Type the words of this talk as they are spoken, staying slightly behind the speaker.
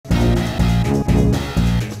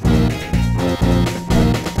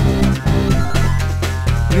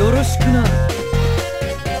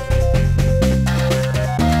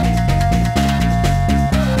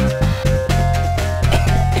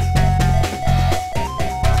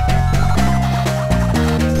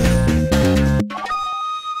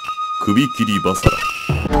首切りバサラ。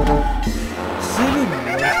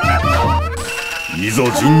いざ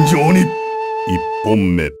尋常に。一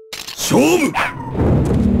本目勝負。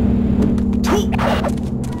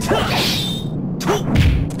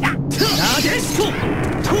なでしこ。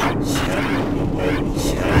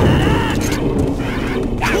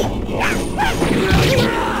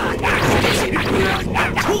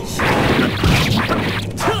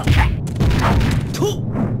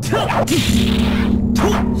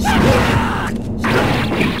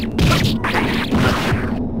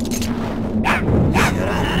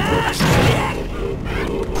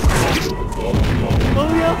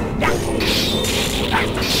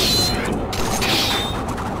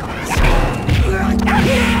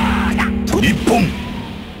一本。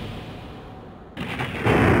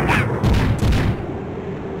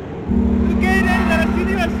受け入れるなら死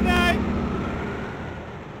にはしない。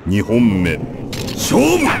二本目勝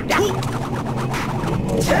負。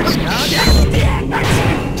さ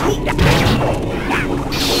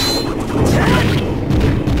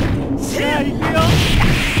あ行くよ。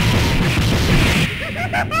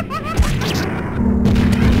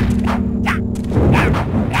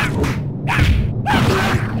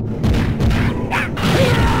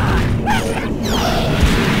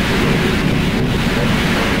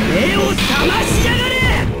目を覚ましやがれ。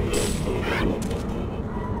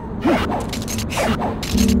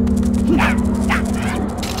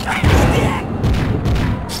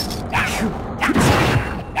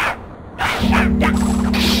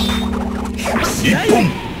一本。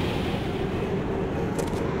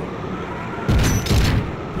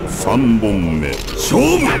三本目勝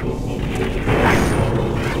負。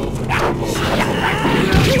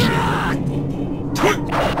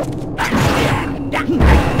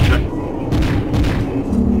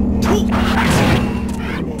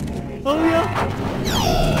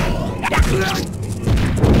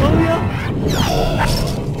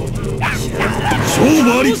勝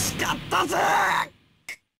負あり。惜しかったぜ。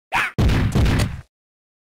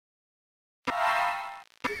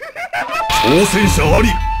挑戦者あり。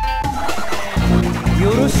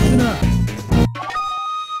よろしくな。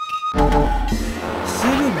す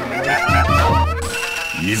ぐ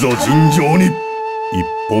に。いざ尋常に。一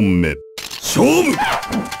本目勝負。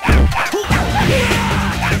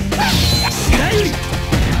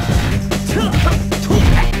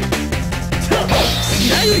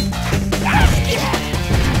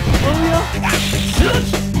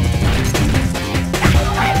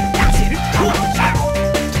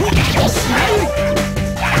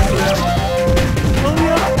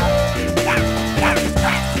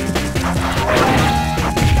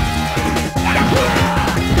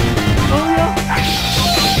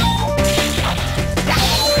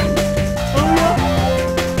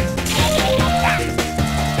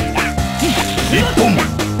一本。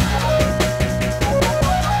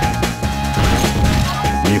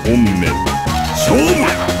二本目勝負。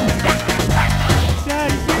じゃあ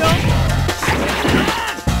行くよ。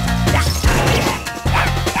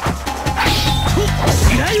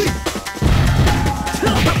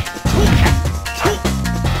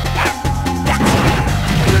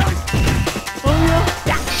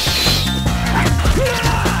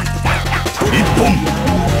一本。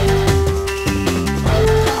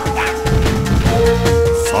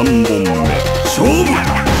三本目勝負。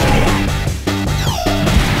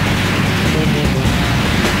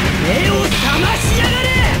目を覚ましやがれ。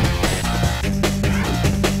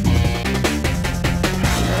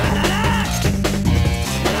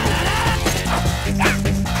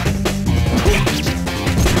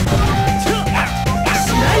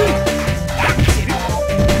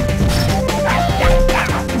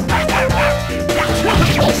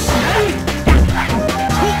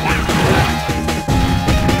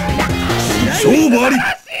勝負あり。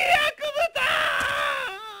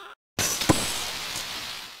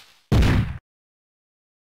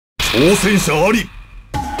挑戦者あり。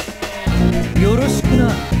よろしくな。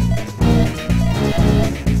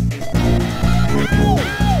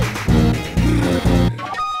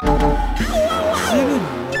すぐ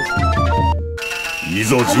に。い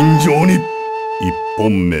ざ尋常に。一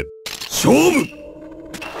本目勝負。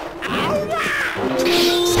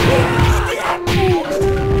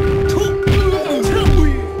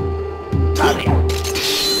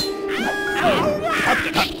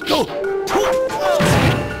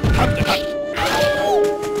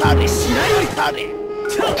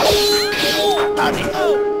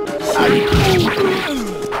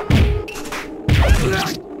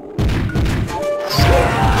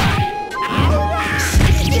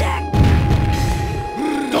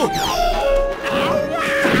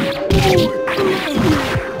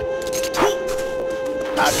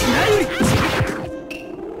しない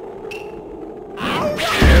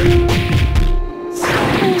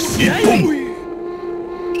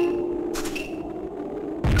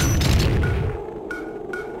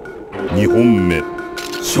2本目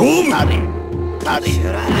勝負。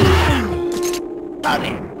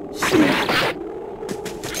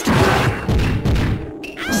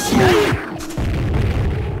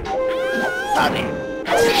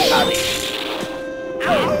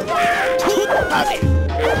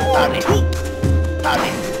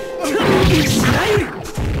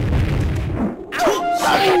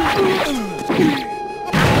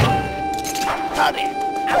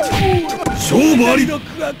勝負あり。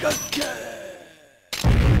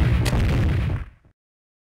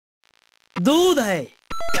どうだい、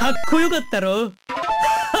かっこよかったろ。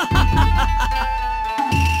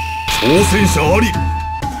挑戦者あり。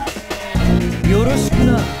よろしく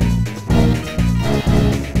な。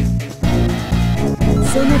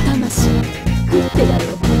その魂食ってやろう。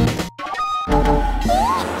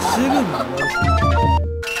すぐ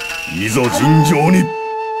にいざ尋常に。1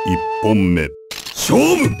本目勝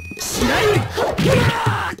負。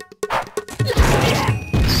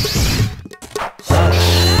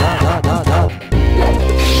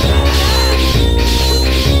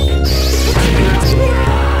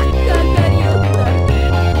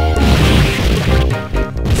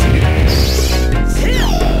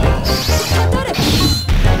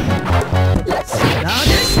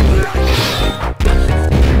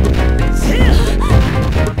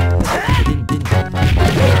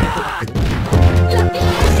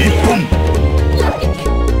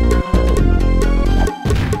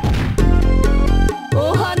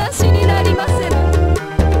お話になりません。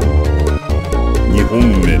2本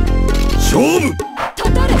目勝負。た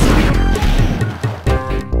たれ。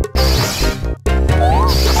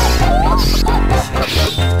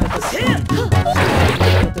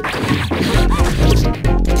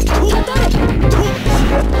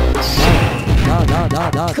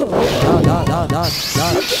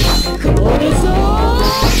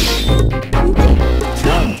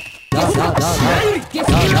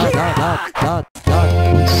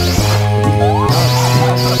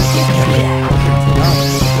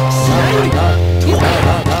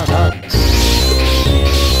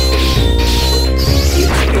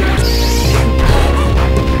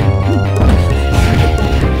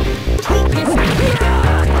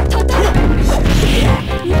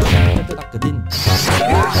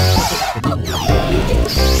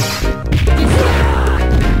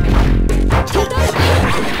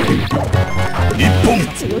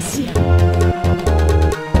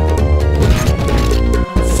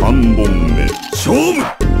3本目勝負。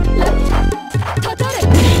たたれ。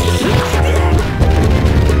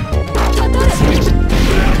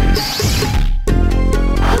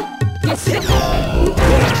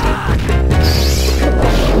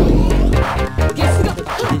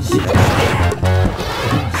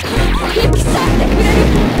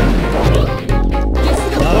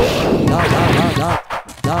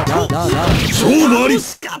勝負あり。惜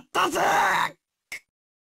しかったぜ。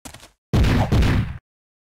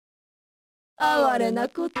哀れな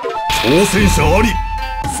こと。挑戦者あり。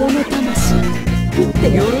その魂食っ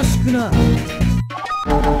てやろう。よろしくな。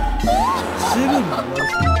すぐ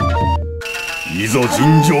にいざ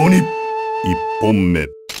尋常に。1本目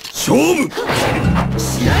勝負。た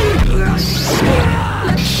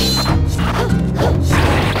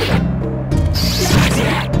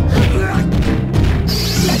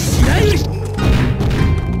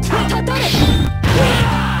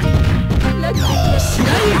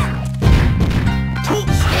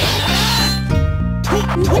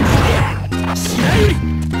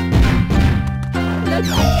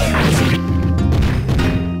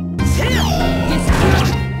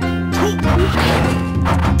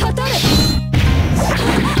たれ。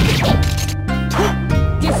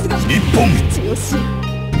1本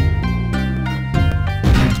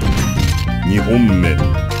2本目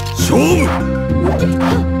勝負。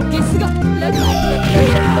ゲスがこ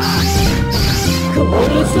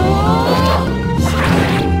るぞ。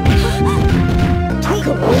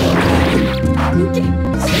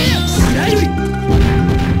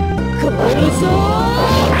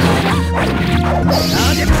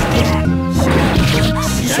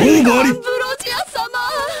勝負あり。ブロジア様。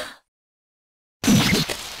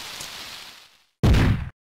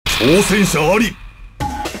挑戦者あり。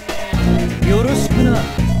よろしくな。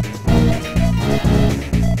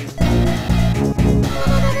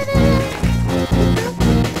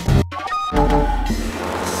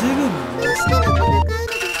すぐ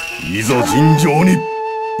にいざ尋常に。1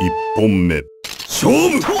本目勝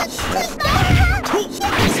負。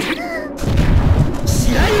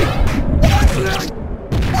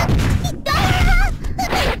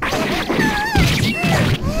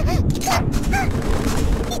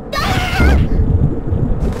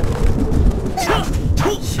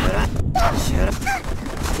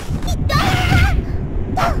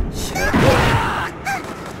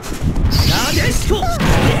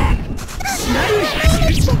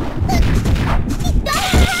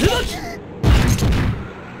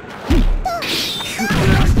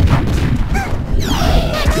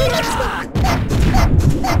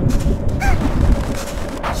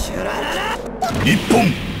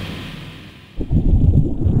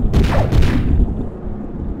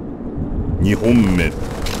2本目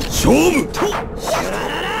勝負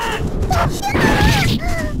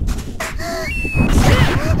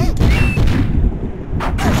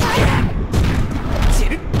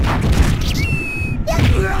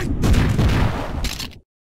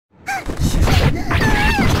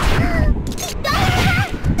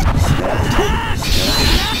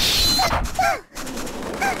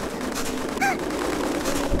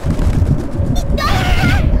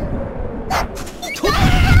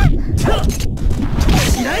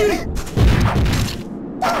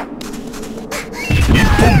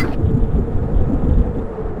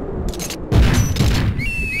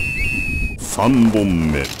3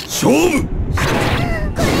本目勝負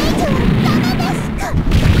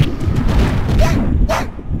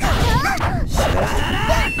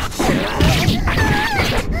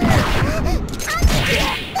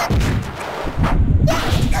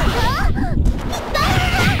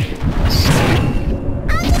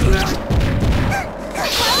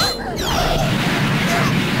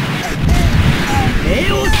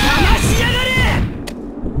目を覚ましやがれ。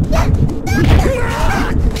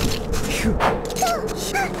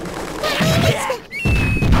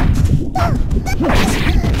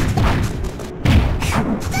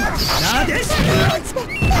なでし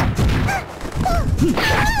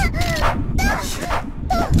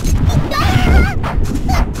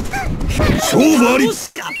勝負あり惜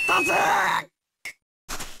しかったぜ。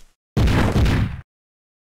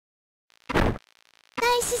大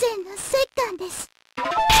自然の石棺です。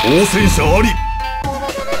挑戦者あり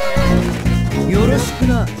よろしく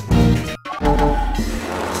な。す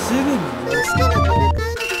ぐにどうしても戦うのです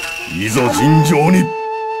か。いざ尋常に1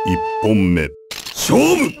本目勝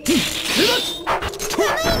負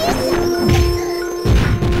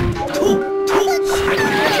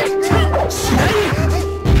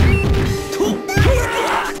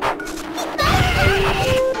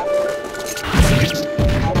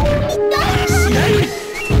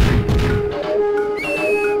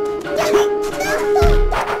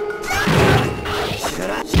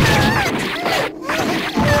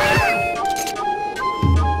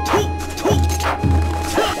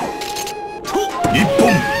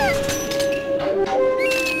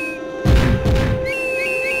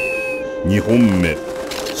2本目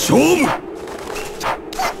勝負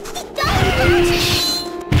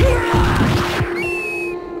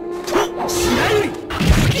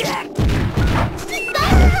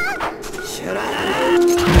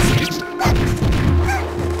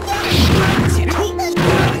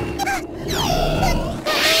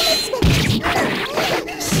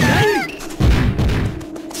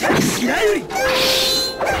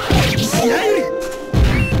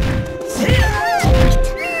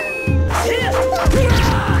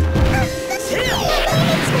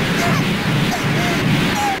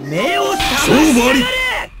目を覚ま勝負ありしやがれ。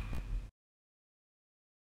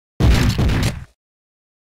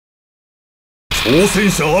挑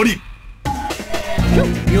戦者あり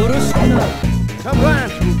よろしくな。 Come on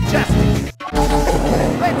to justice.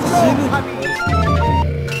 Let's go, puppy.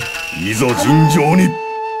 いざ尋常に1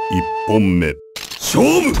本目勝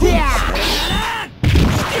負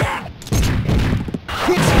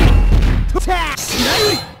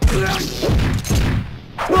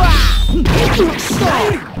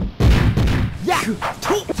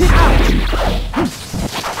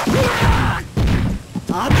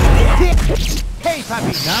Hey,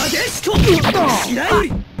 puppy. なでしこ白百合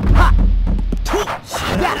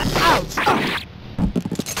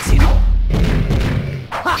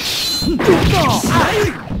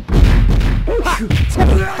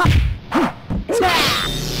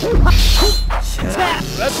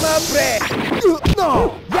Plasma break. No.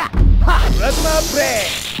 Yeah. Plasma break.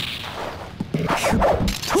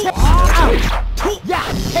 Ouch. Yeah.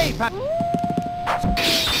 Hey, puppy.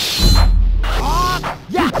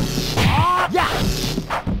 Yeah. Yeah. Yeah.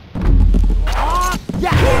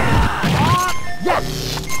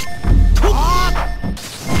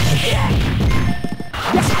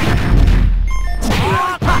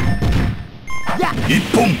 Yeah.1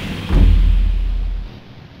本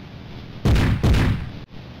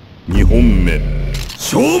2本目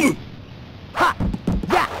勝負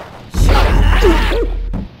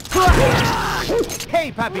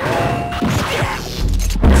Hey, puppy.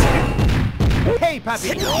 Hey, puppy.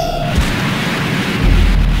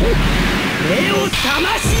 目を覚ま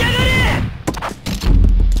しやがれ。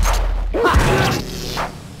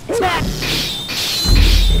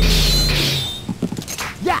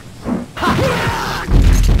Yeah.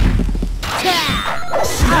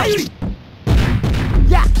 白百合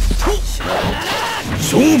Yeah.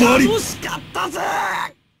 勝負あり惜しかったぜ。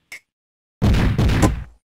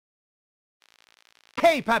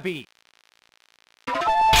 Hey, puppy.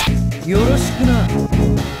 よろしくな。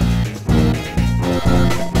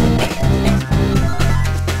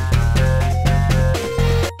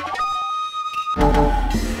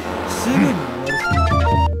すぐ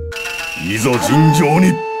にいざ尋常に。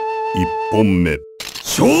一本目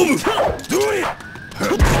勝負。どうや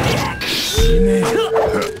死ねよ。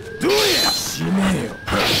どうや死ねよ。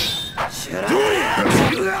どうや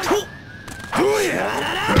どうや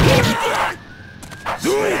ど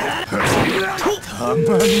うやたまんね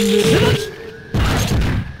え。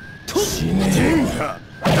死ねえが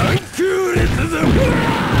大空列だ。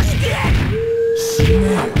死ね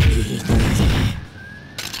よ。いいね。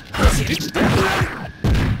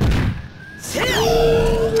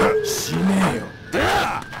死ねよ。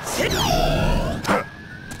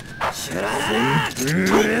旋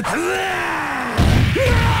風列だ。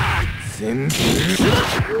旋風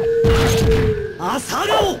朝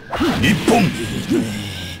顔。一本。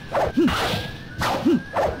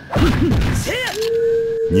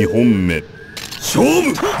二本目勝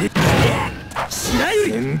負。白百合。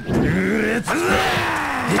旋風列だ。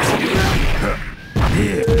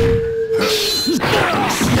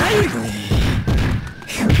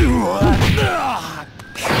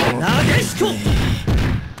なでしこ。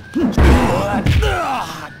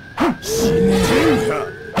死ねえが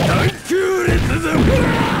大空列だ。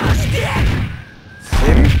旋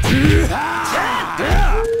風だ。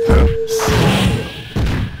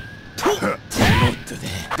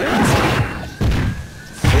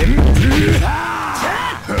旋風だ。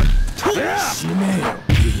死ねよ。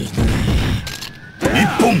いいね。一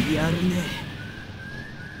本。やるね。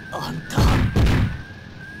あんた。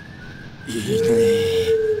いいね。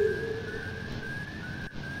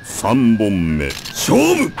三本目勝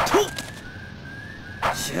負。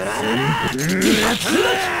旋風列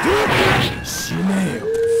死ねよ。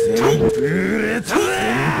旋風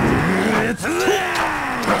列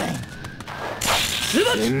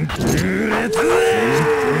旋風列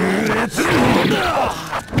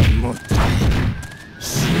もっと死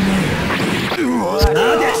ねよ。な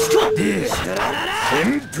でしこ。旋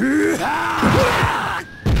風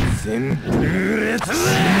旋風列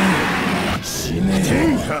死ねえ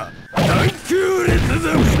が大空列だ。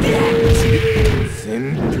旋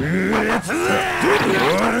風列だ。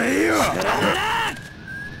おれよ。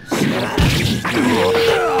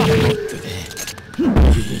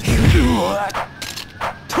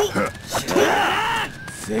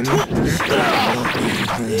旋風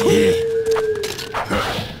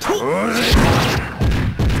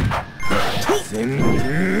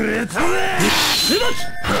列だ。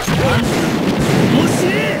面白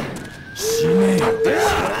い。死ねよ。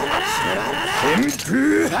旋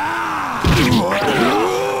風だ。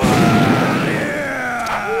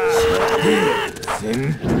旋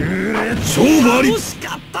風列勝負あり。惜しか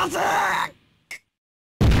ったぜ。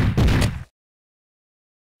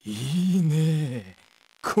いいね。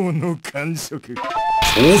この感触。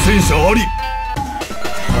挑戦者あり。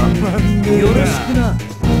たまんねえな。よろしくな。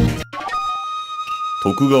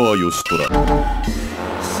徳川義虎。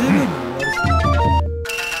すぐ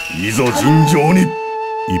にいざ尋常に。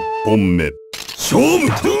一本目勝負。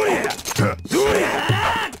どうやどうや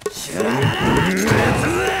旋風列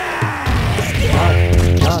だ。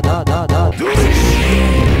どうや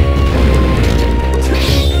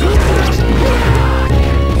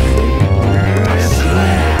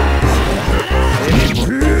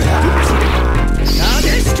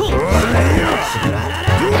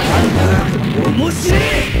面白い。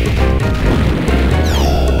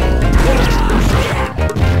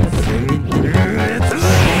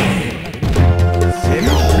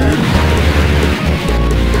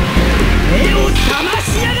目を覚まし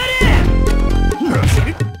やがれ。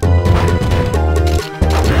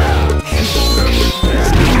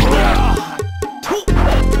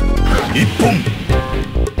一本。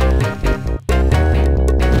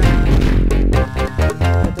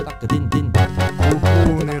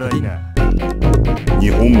二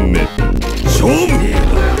本目勝負。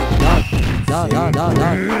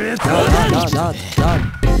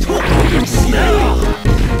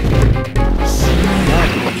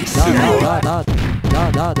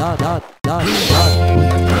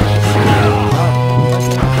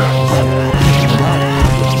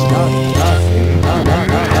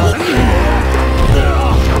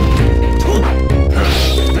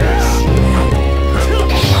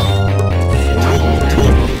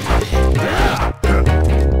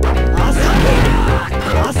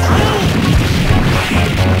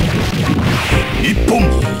一本。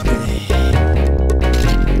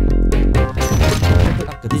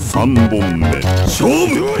三本目勝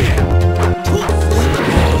負。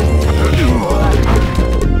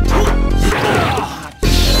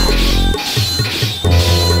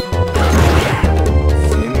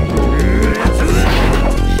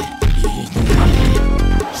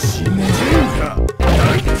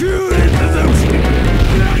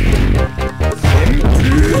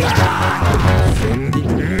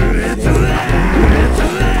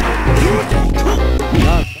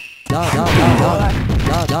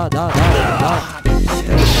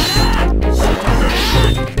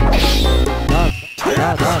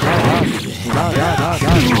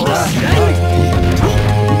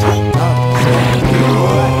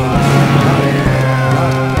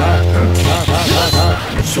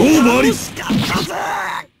勝負あり。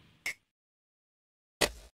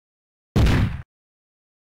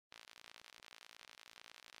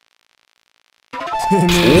挑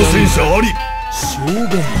戦者あり。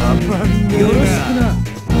よろしくな。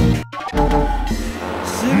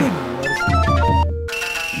すぐ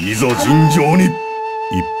にいざ尋常に。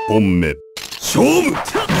一本目勝負。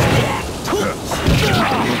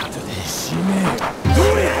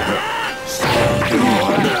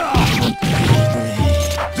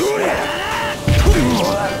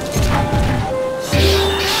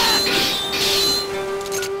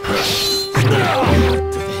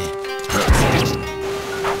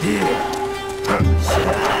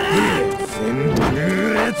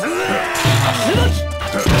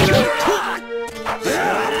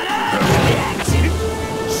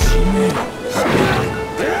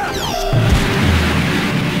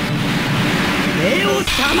目を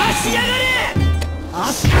覚ましやがれ。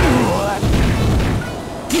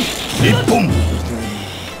一本。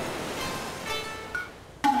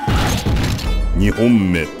二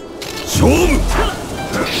本目勝負。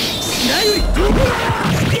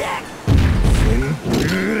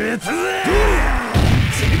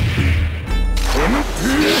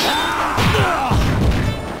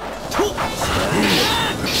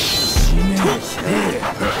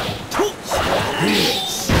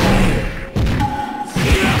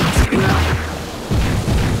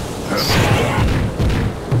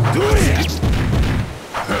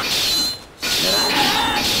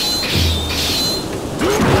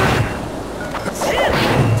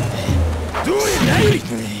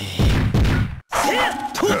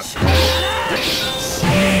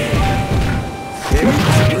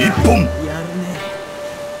一本。やるね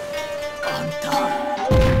あんた。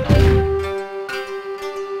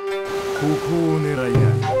ここを狙いな。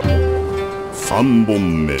三本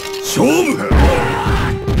目勝負。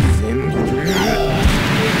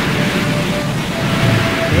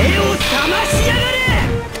目を覚ましやがれ。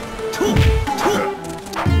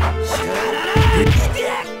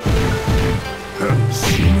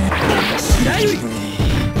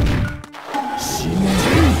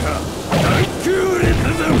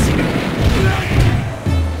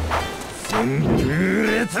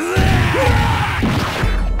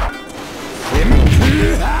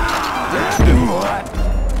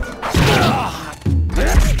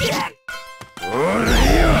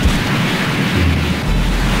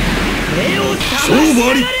勝負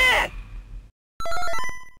あり。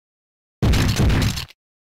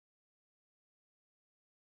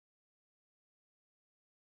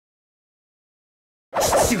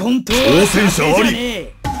基本と挑戦者あり。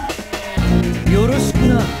よろしく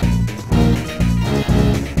な。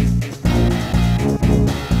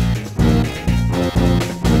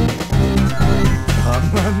た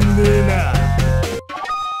まんねえな。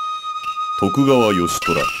徳川義虎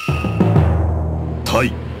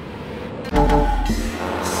対。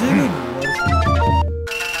すぐ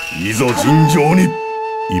にいざ尋常に。一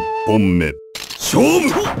本目勝負。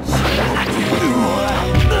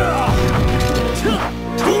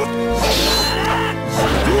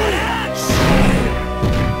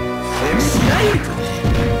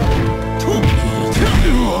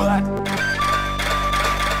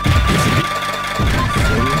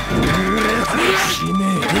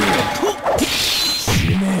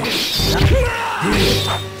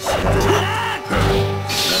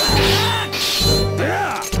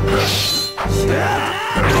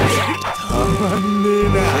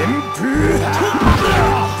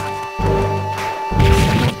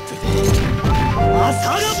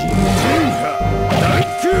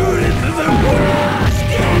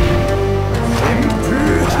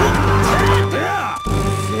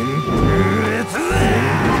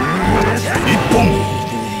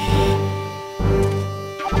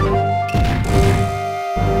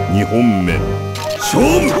二本目勝負。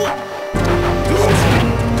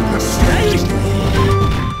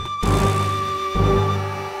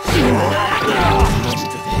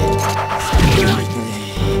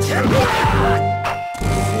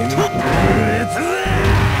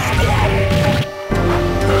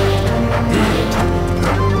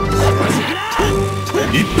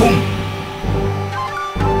一本。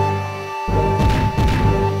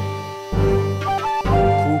こ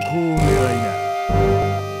こを狙いな。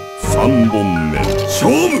三本目勝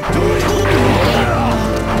負。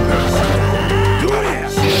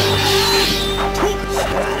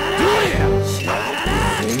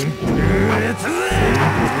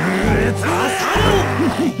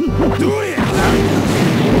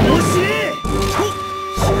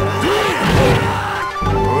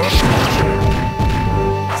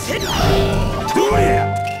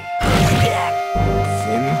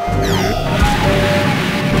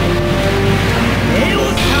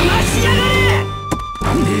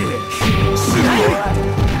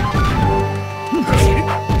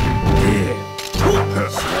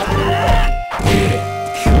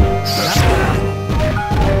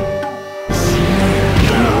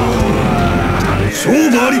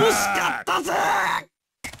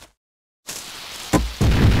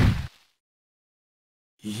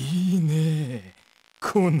いいね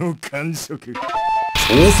この感触。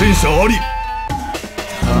挑戦者あり。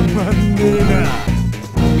たまんねえ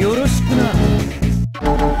な。よろしくな。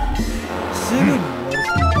すぐに終わ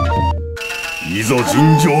る。いざ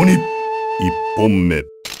尋常に。1本目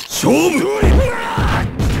勝負。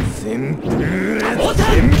旋風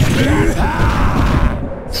旋風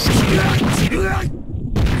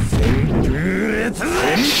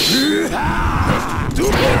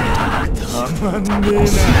たまんねえな。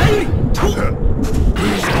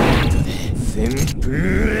旋風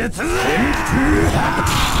列旋風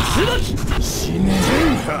死ね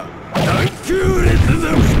え大空列だ。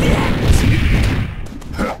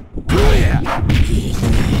どうや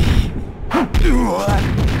うわ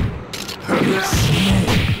死ね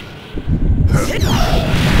え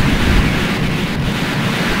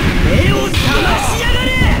目を覚ましやがれ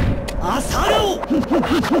朝顔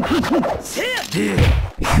せや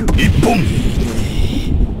1本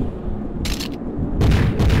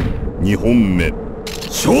2本目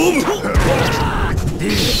勝負。ど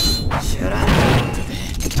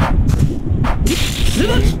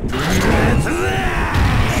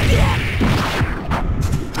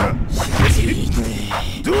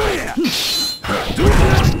うや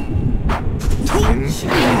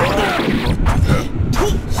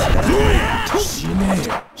どうや死ねえ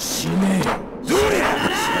よ死ねえよどうや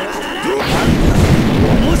どう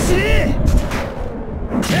面白い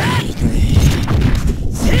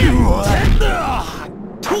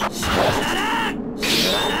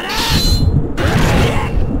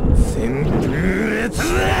旋風列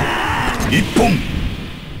1本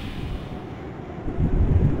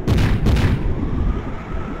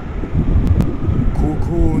こ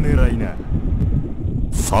こを狙いな。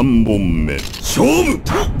3本目勝負。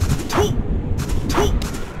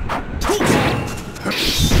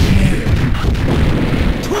死ねえよ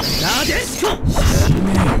なでしこ死ね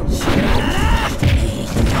え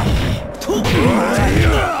よ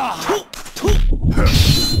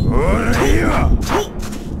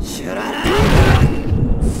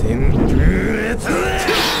旋風列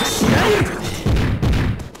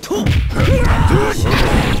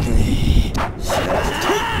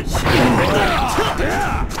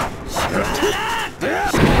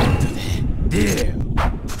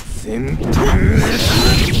旋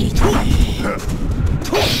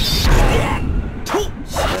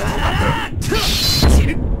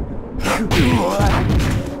風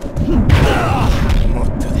もっ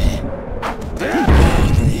とね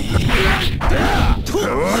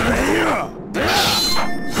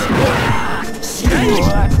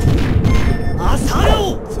朝顔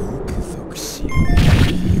ゾクゾクしいいね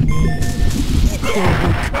この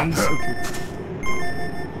感触。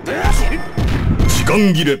時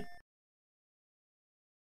間切れ。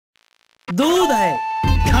どうだい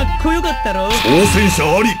かっこよかったろ。挑戦者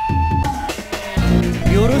あり。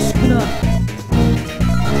よろしくな。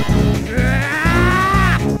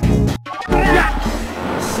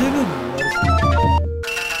すぐに終わ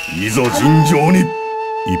る。いざ尋常に。1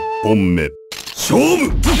本目勝負。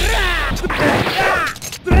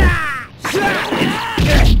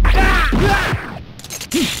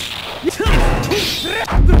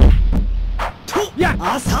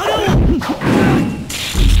朝顔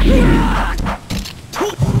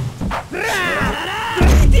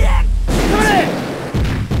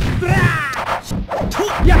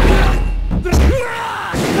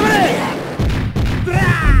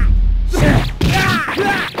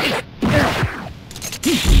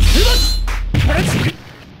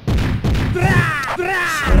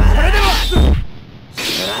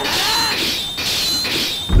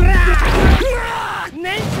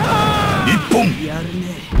1本やるね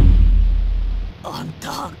あん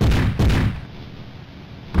た。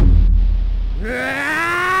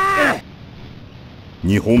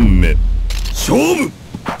2本目勝負。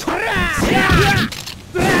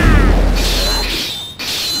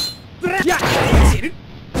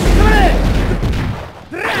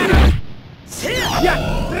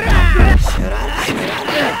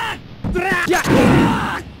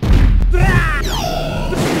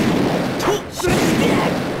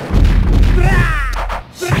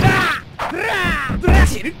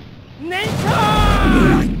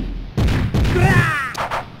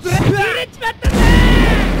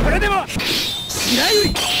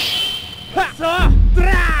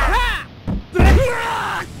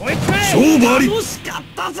勝負あり。惜しかっ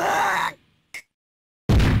たぜ。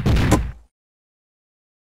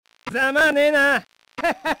ざまねえな。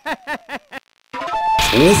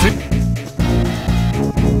挑戦。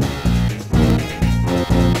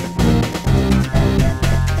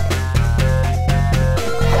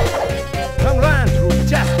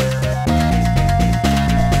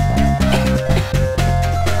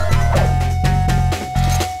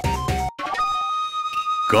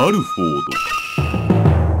ルフォー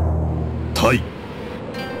ド対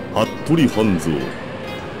服部半蔵。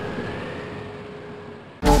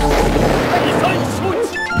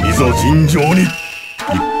いざ尋常に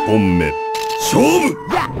1本目勝負。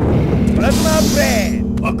プラズマブレ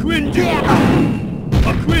ード悪縁流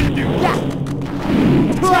悪縁流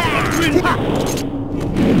悪縁流プ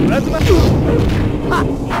ラズマブレ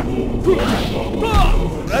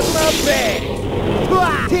ード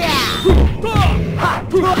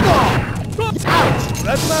プラ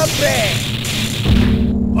ズマブレー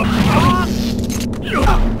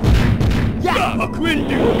ド悪縁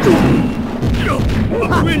流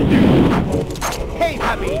悪縁流 Hey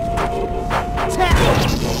puppy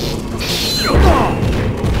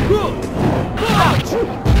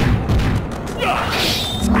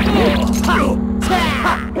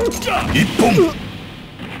一本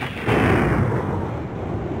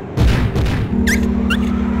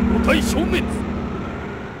五体消滅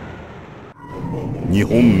2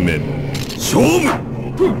本目勝負。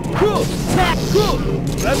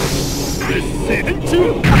劣勢連中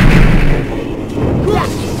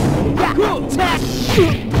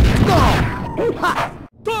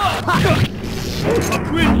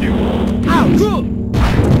悪縁流悪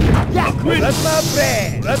縁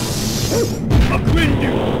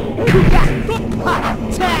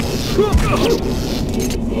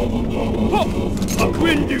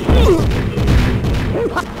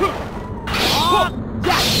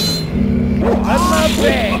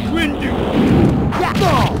悪縁流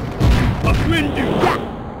悪縁流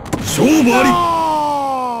勝負あり。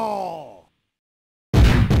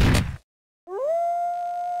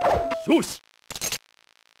よし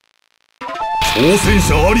挑戦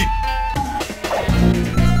者あり。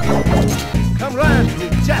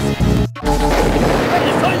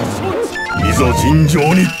いざ尋常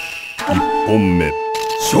に1本目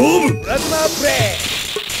勝負。プラズマブレー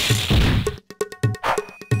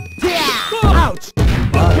ド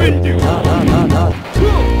悪縁流プ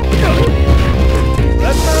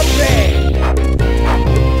ラズマブレード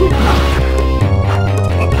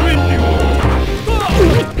悪縁流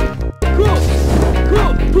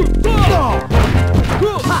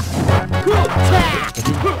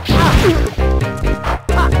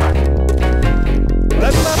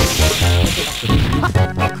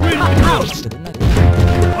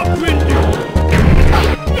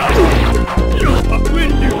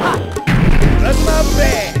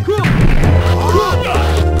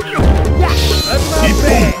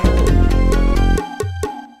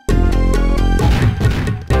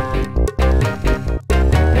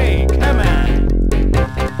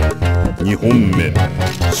2本目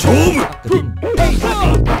勝負。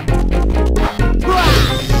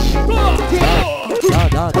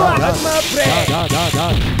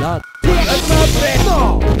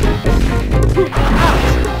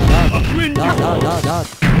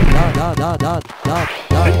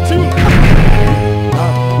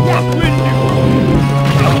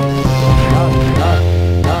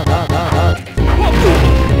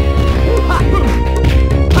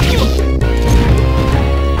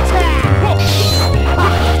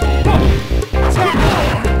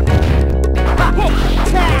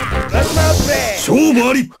勝負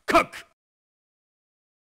あり。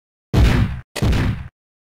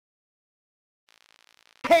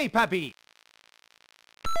Hey puppy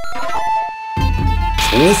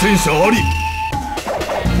挑戦者あり。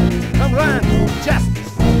 Come run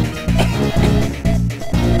justice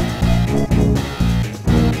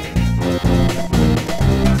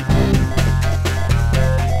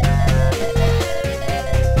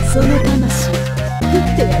その魂食っ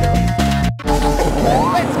てやろ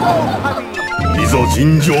う。いざ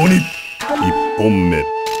尋常に1本目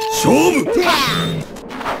勝負。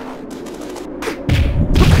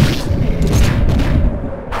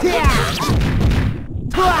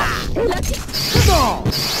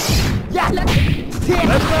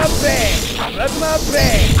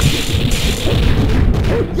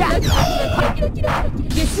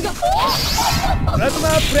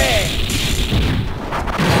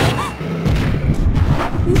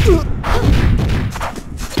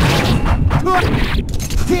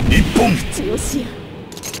一本調子や。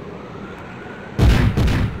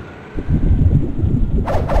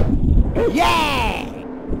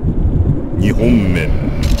2本目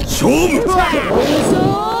勝負。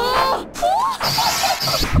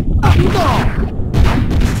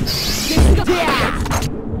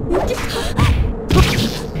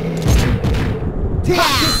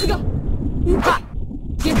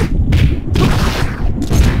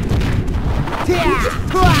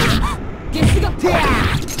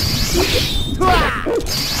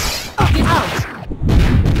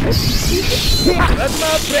ラズマ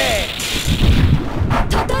プレ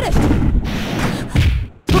立たれ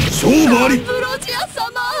勝負あり。ブロジア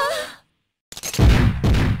様。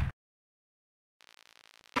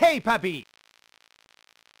イ。ヘイパピー。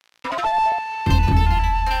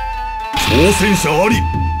挑戦者あり。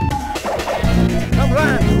カム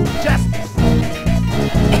ランジャスティス。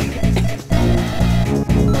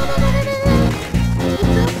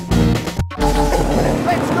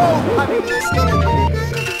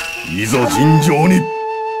いざ尋常に。一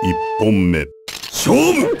本目勝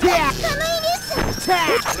負。プラ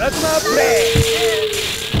ズマプレイ。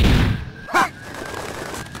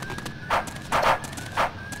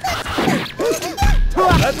プラ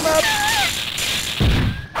ズマ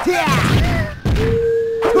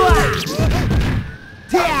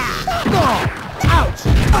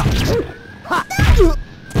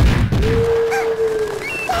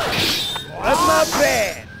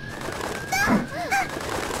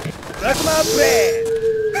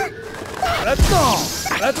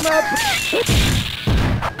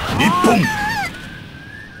一本。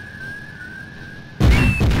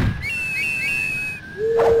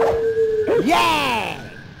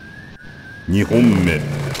二本目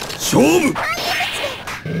勝負。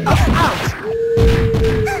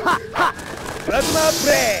プラズマプ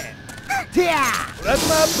レイ。プラズ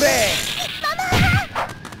マプレイ。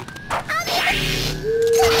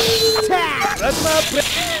プラズマプレイ。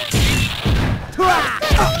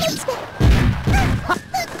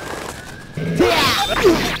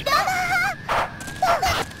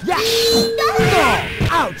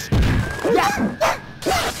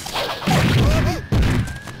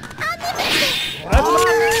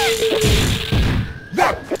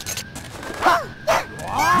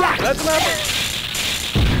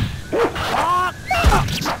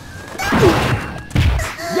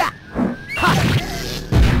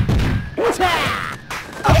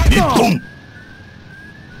一本。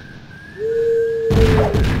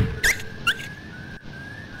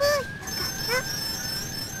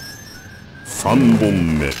三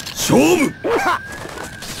本目勝負。プ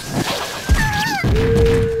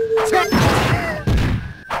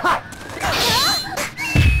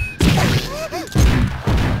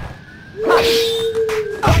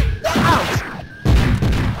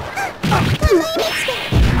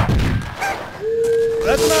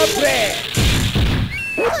ラズマプレイ。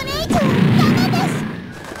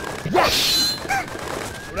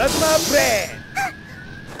プラズマプレイ。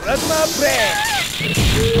プラズマプレイ。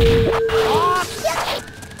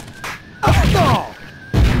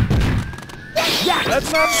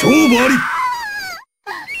勝負あり。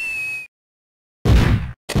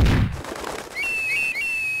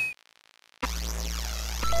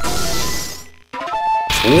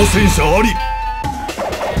挑戦者あり。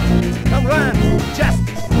Come run,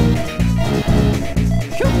 justice.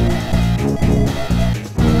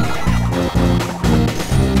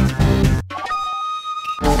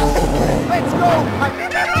 Let's go.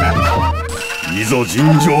 いざ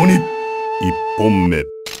尋常に。一本目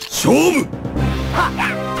勝負。プ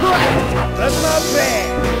ラズマプレイ。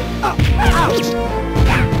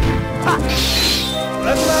プ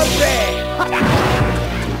ラズマプレイ。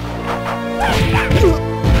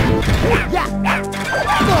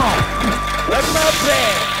プラズマプレ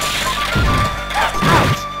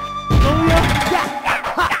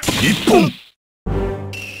イ。一本。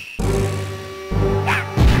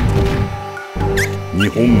二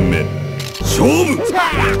本目勝負。プ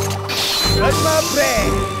ラズマプレイ。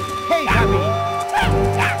Hey puppy.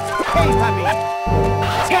 Hey puppy.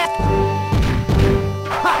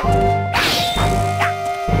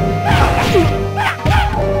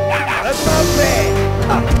 Plasma play. Plasma play.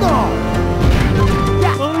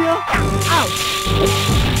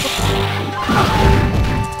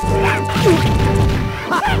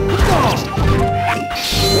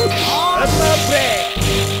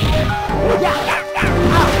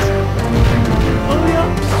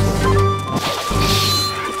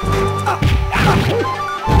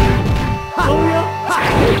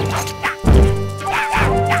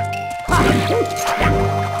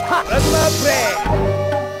 Plasma play.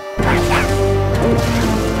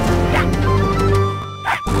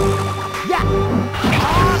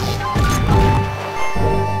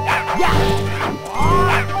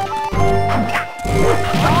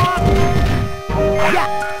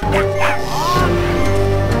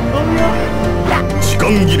時間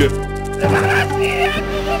切れ。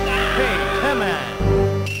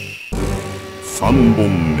三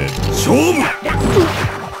本目勝負。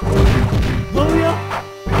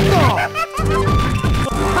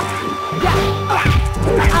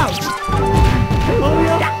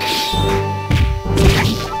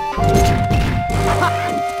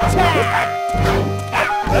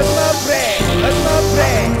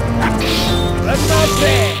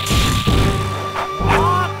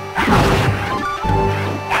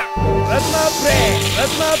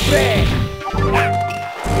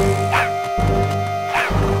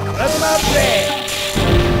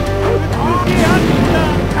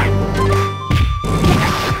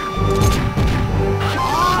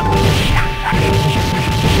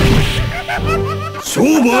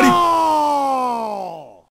勝負あり。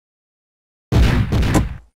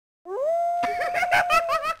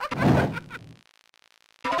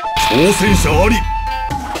挑戦者あり。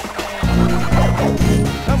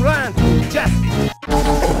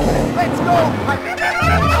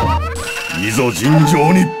いざ尋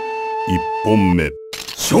常に。一本目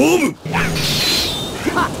勝負。プ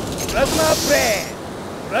ラズマプレイ。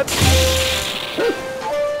プラズ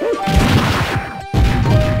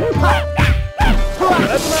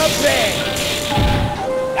マプレイ。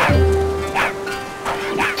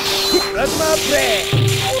プラズマプレイ。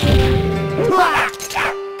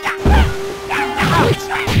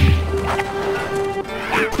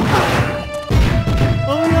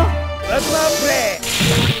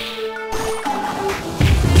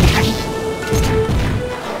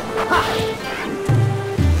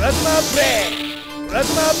プラ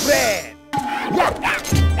ズマプレイ。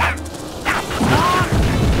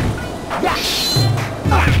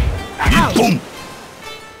一本。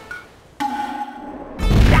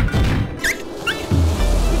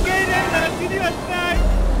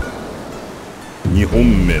二本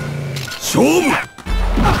目勝負。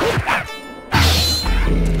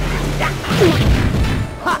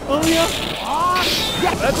プ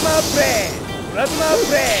ラズマプレイ。プラズマ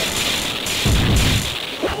プレイ。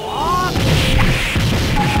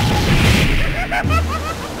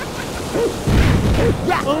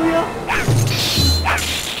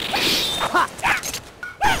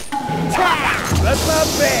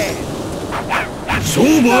勝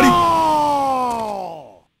負あり。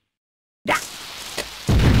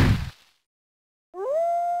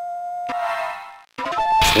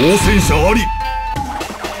挑戦者あり。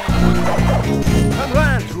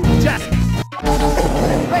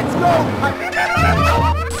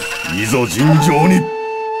いざ尋常に。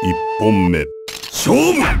一本目勝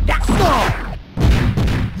負。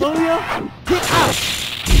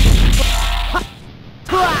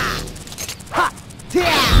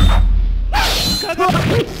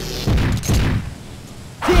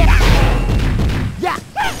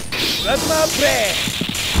プラズマプレイ。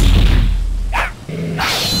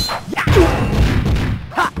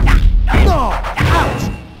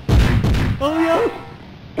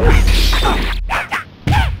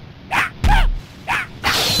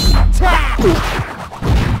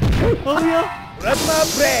プラズマ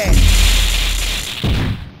プレイ。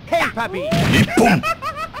ヘイパピー。一本。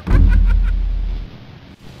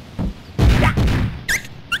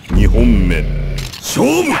二本目勝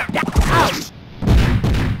負。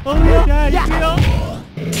じゃあ行くよ。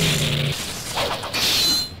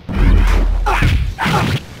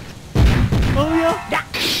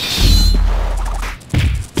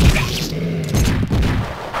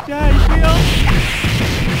じゃあ行くよ。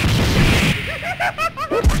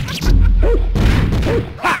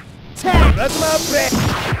プラズマプレイ。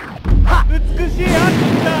美しいアクシ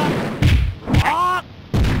だ。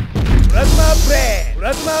プラズマプレイ。プラ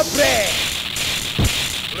ズマプレイ。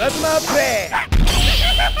プラズマプレイ。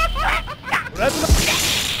プラズマ。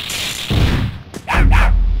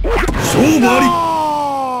勝負あり。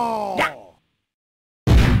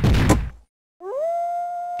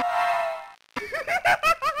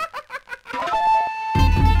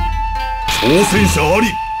挑戦者あり。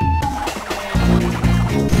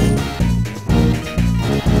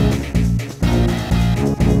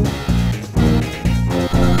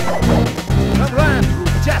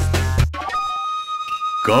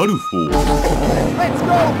ガルフォー。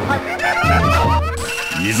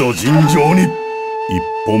いざ尋常に。一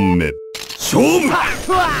本目勝負。プ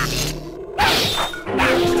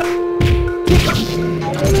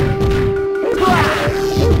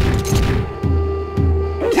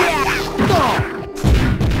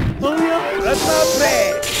ラズマプレ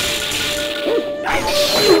イ。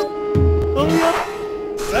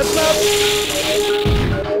プラズマ。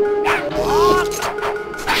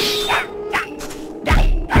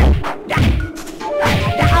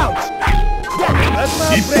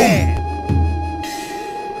一本。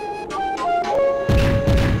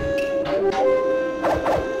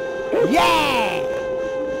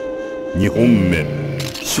二本目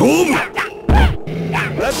勝負。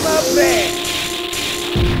プラズマプレイ。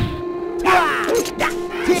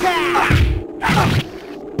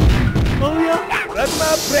プラズマ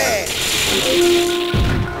プレイ。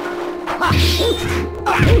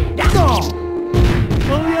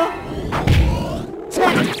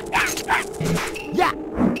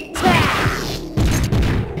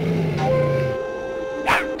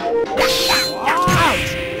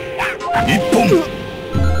一本。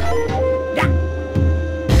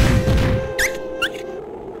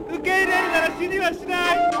受け入れるなら死にはしな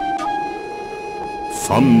い。フ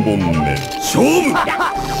3本目勝負。プ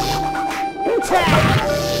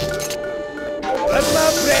ラズマ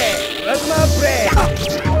プレイ、プラズマプレイ。プ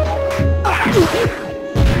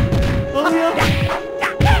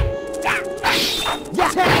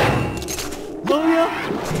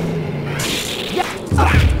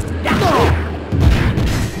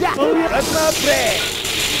ラズマプレイ、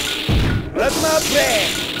プラズマプレ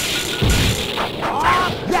イ。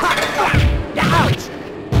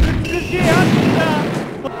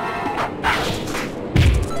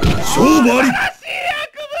勝負あり。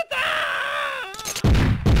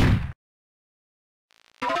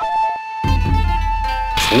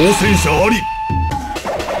挑戦者あり。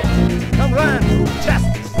Come run through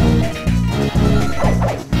justice.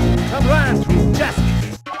 Come run through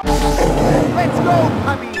justice. Let's go,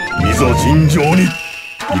 puppy. いざ尋常に。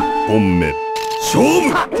1本目勝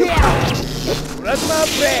負。プラズマプ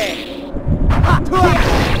レイ。プ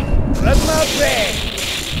ラズマプレイ。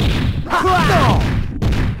プ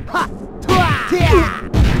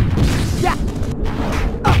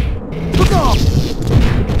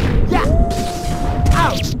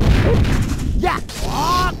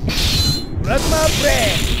ラズマプレ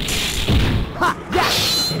イ。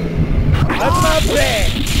プラズマプレ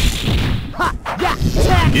イ。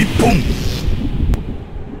1本。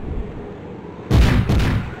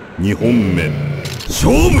2本目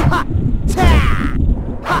勝負。プ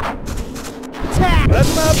ラズ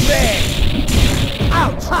マプレイ。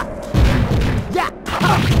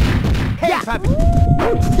Hey, puppy.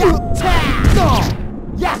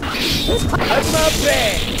 Plasma play.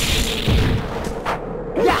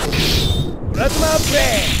 Plasma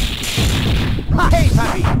play. Hey,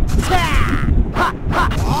 puppy.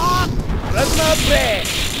 Plasma play.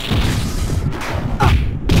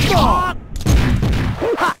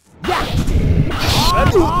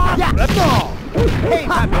 Hey,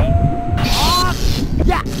 puppy.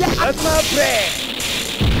 Plasma play.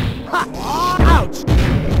 Ouch.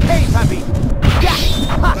 Hey, puppy.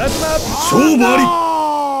 Plasma. 勝負あり。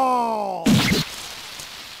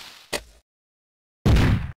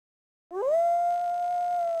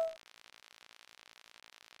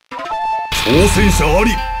挑戦者あり。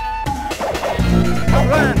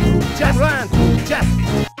Run, just run, just.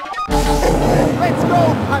 Let's go,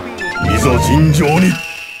 puppy. いざ尋常に。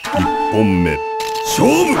1本目勝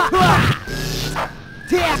負。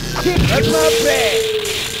Plasma play.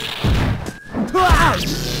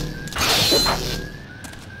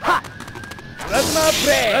 Plasma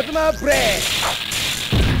play. Plasma play.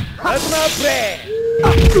 Plasma play.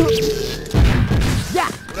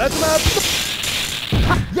 Plasma.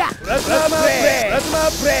 Plasma play. Plasma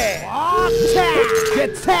play.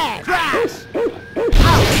 Get sad. Crash.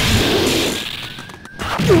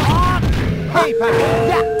 Hey, puppy.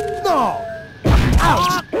 No.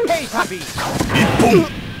 Out. Hey, puppy. 1本。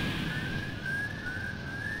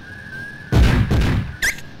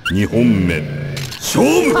2本目勝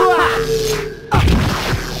負。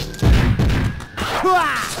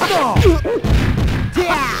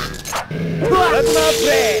Plasma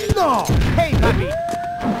play. No. Hey, puppy.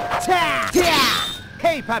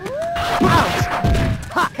 Hey, puppy. Ouch.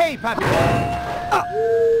 Hey, puppy.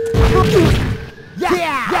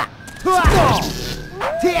 Yeah. No.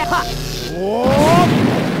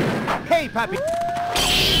 Hey, puppy.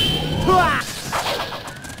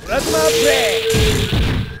 Plasma play.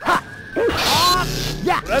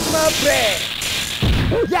 Plasma play.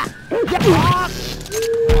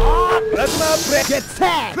 Plasma play. Get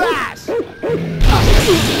sad. Crash.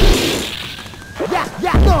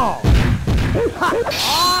 No.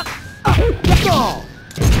 No.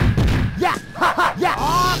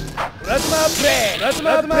 Plasma play.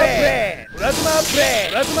 Plasma play. Plasma play.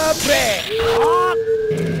 Plasma play.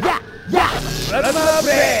 Plasma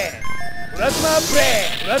play. Plasma play.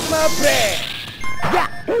 Plasma play.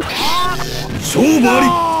 勝負あり。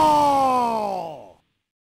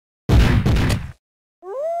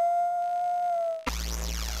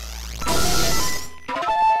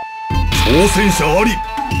挑戦者あり。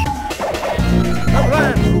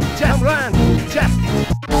Run, just run, just.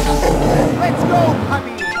 Let's go,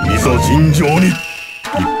 puppy. いざ尋常に。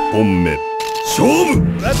1本目勝負。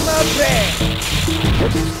Plasma play.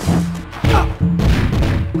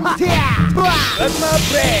 Plasma play. Plasma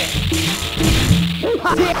play.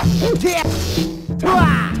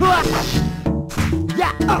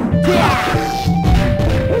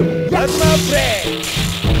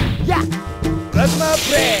 Plasma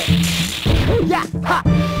play.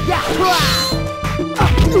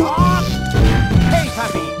 Hey,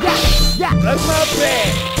 puppy. Plasma play.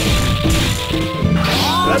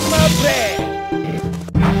 Plasma play.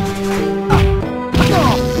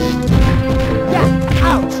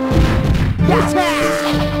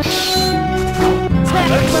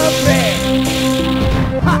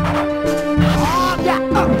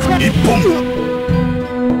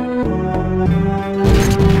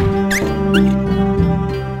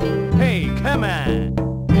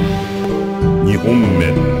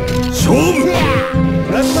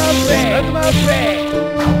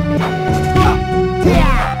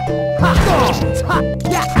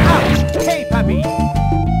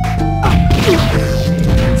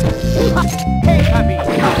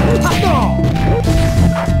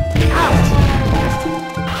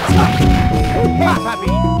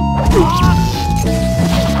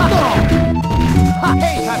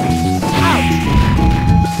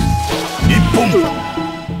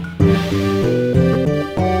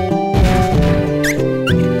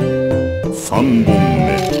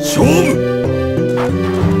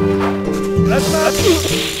 プ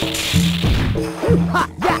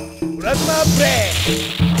ラズマプレイ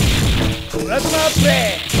プラズマプレ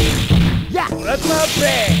イやプラズマプレ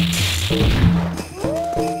イ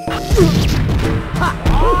は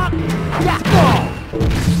や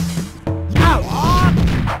アウ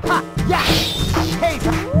はやヘイパ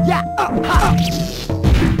やは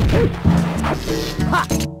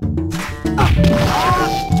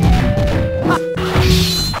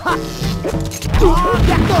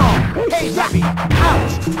Hey, Rabbit!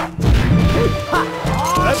 Ouch! Ha!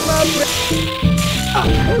 That's my break!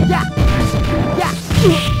 Yeah! Yeah!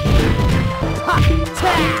 Ha!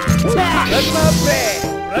 Ta! That's my break!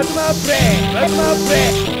 That's my break! That's my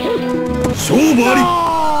break! 勝負あり。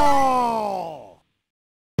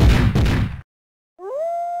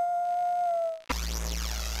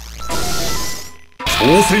挑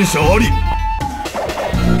戦者あり。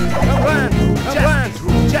Come run! Come run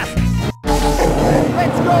through justice!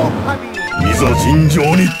 Let's go, puppy! いざ尋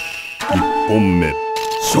常に。一本目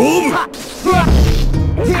勝負。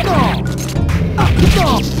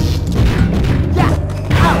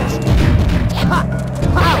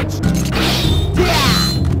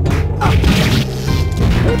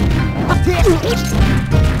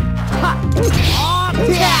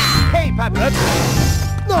Hey, puppy!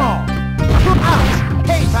 No! Ouch!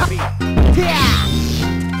 Hey, puppy!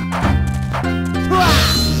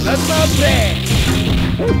 Let's not play!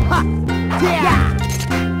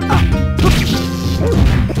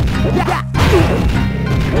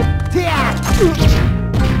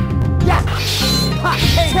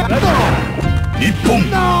一本。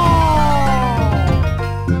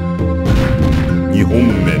二本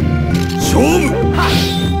目勝負。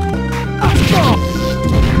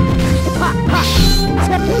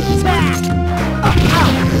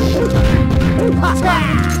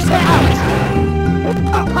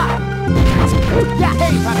Yeah,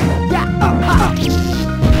 hey, puppy. Yeah,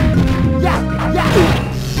 yeah, yeah.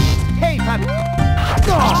 Hey, puppy.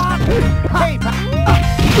 Hey, puppy.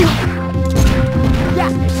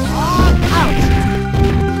 Yeah. Ouch.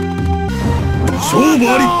 勝負あ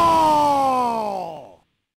り。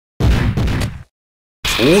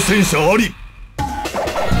挑戦者あり。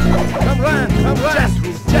Come run, come run.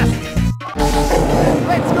 Just.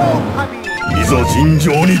 Let's go, puppy. いざ尋常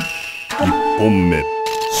に。一本目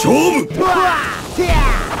勝負。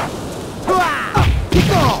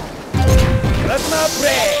Let's not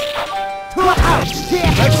play.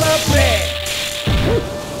 Let's not play.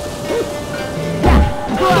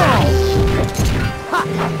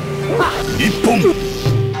 一本。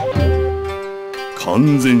完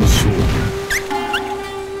全勝負。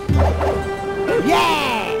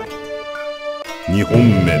二本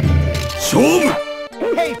目勝負。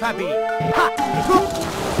Hey, puppy.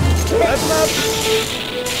 Let's not.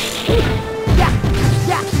 Yeah,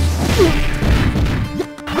 yeah.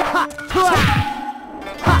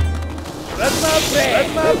 Let's not play.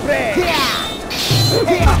 Let's not play. Yeah.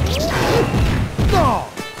 No.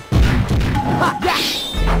 Yeah.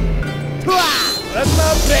 Let's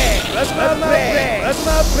not play. Let's not play. Let's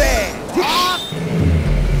not play.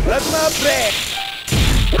 Let's not play.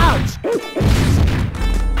 Ouch.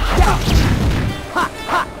 Yeah. Ha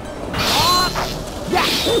ha. Yeah.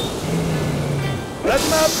 Let's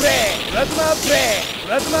not play. Let's not play.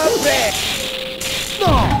 Let's not play.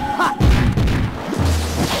 No. Ha.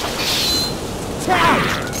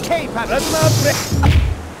 Ouch. Hey, puppy. Let's not play.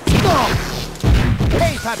 No.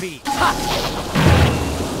 Hey, puppy. Ha.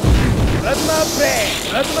 Let's not play.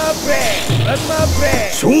 Let's not play. Let's not play.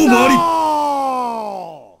 勝負あり。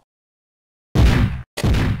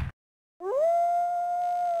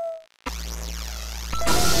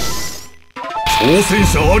挑戦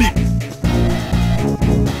者あり。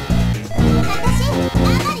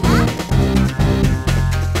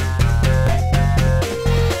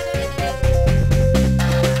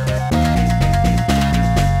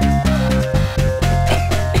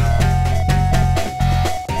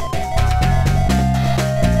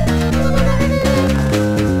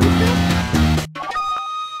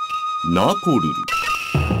ナコルル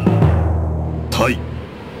対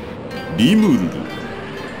リムルル。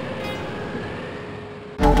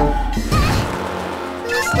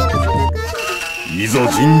いざ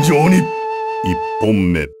尋常に。一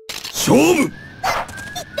本目勝負。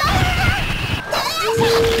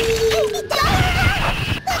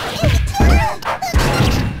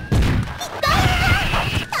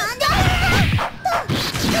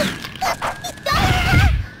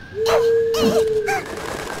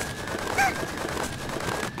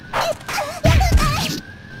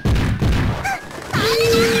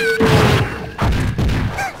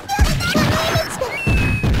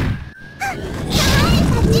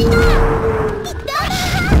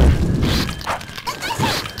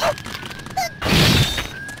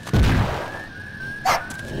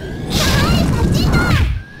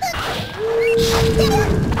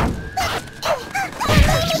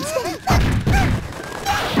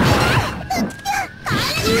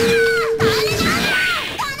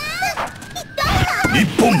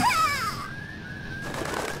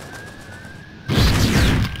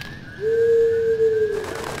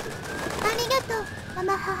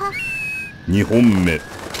本目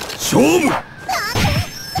勝負。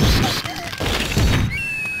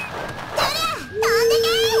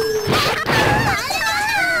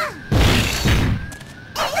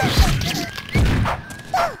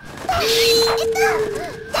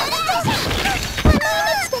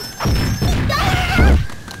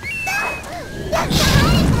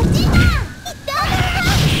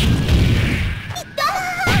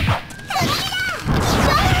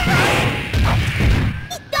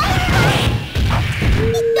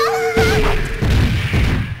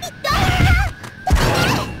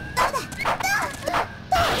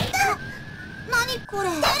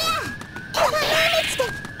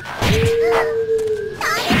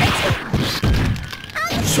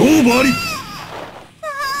勝負あり。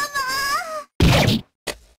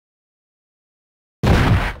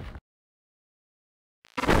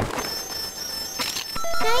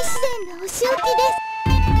大自然のお仕置きです。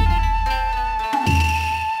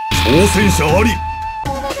挑戦者あり。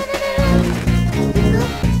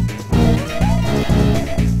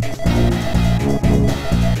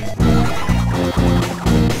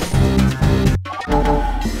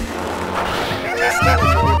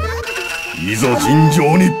いざ尋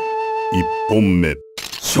常に。一本目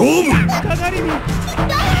勝負。かがり火。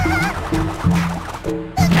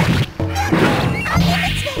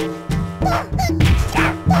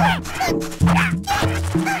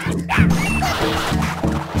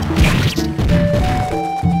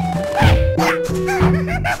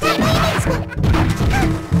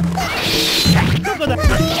どこだ。じ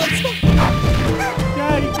ゃ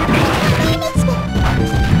あ行く。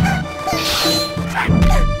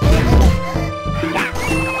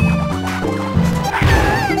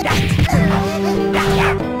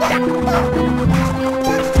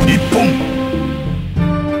一本。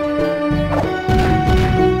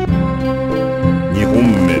二本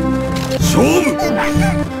目勝負。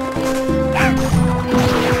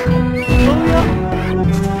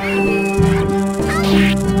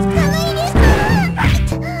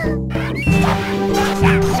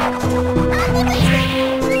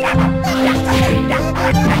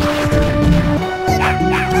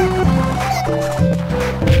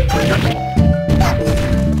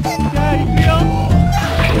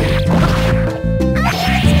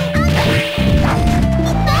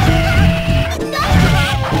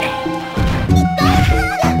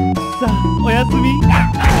おやすみ。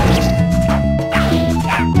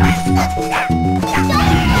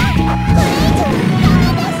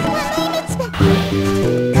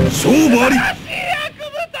勝負あり。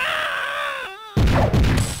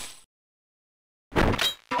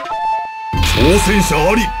挑戦者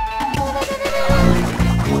あり。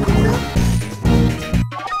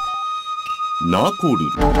ナコル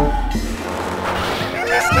ル。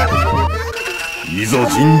いざ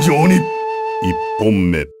尋常に。一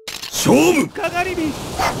本目勝負。かがり火。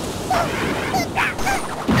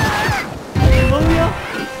飛ぶよ。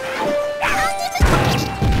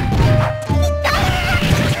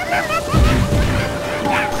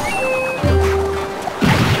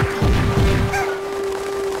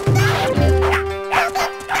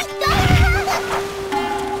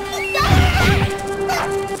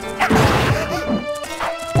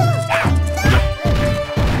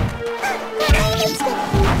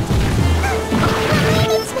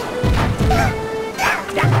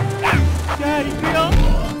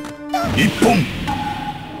一本。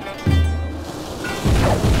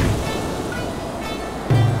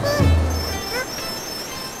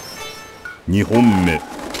二本目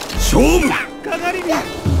勝負。かがり火。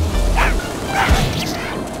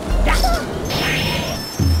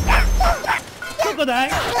どこだい。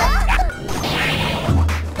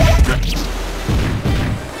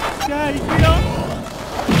じゃあ行くよ。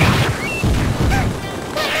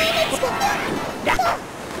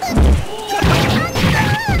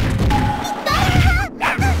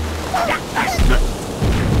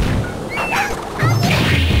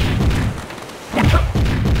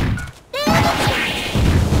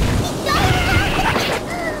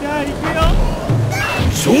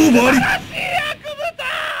勝負あり。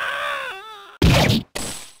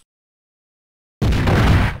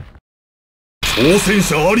挑戦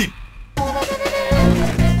者あり。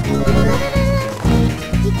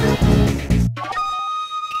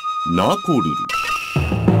ナコルル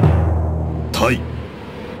対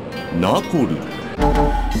ナコルル。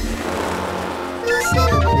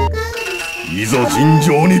いざ尋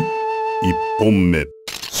常に。一本目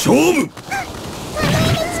勝負。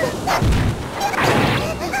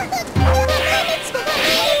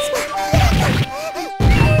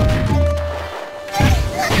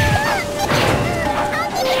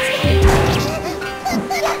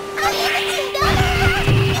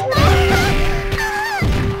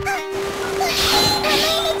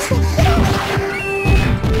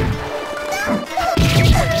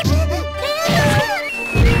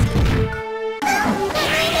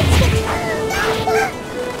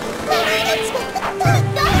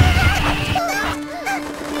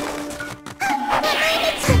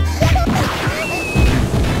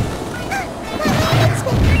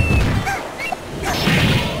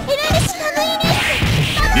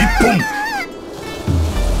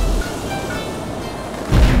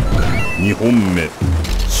2本目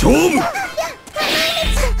勝負。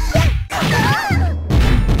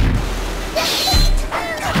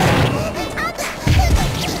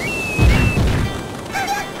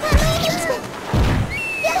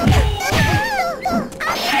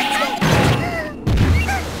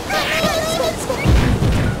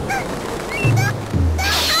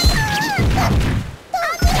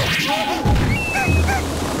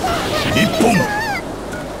1本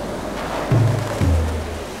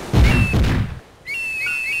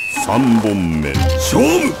3本目勝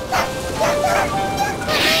負。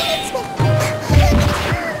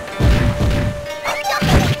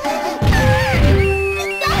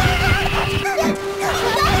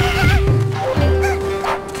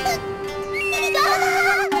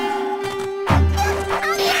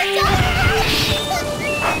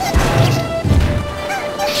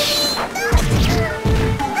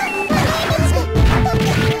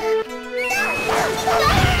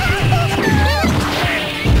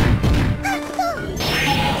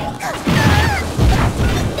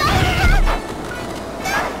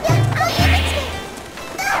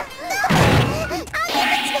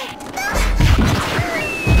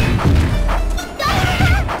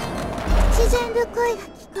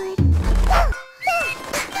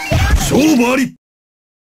勝負あり。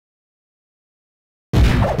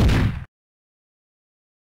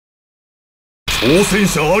挑戦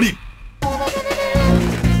者あり。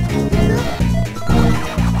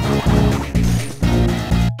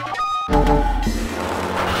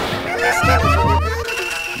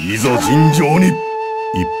いざ尋常に。1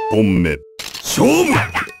本目勝負。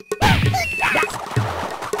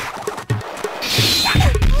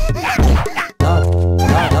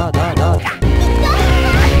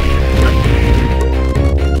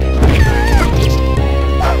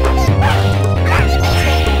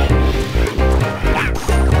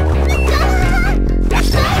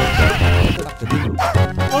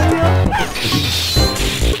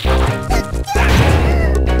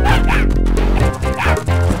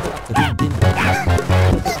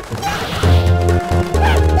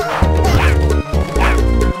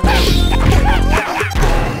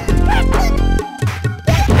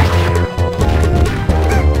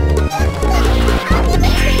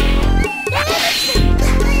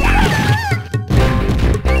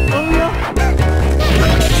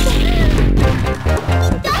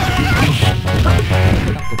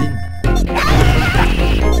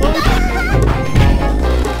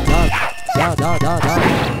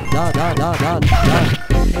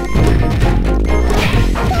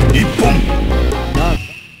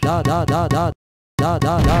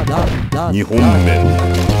2本目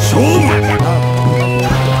勝負。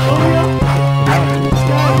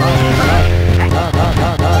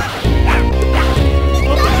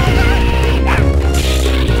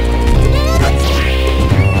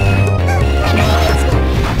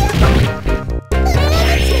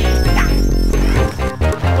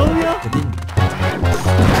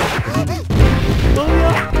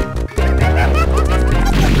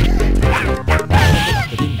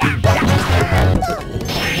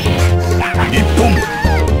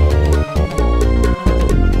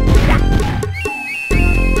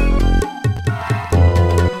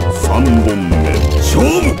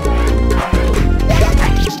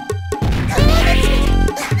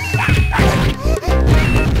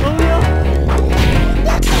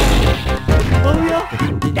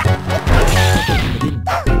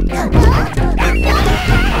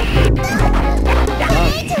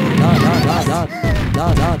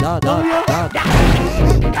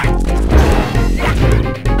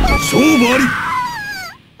勝負あり。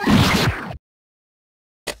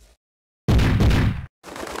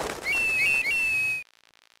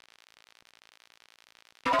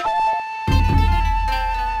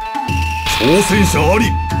挑戦者あり。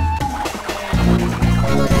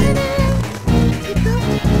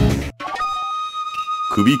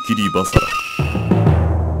首切りバサラ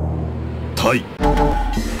対。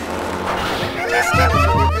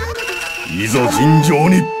いざ尋常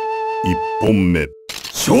に。1本目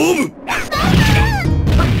勝負。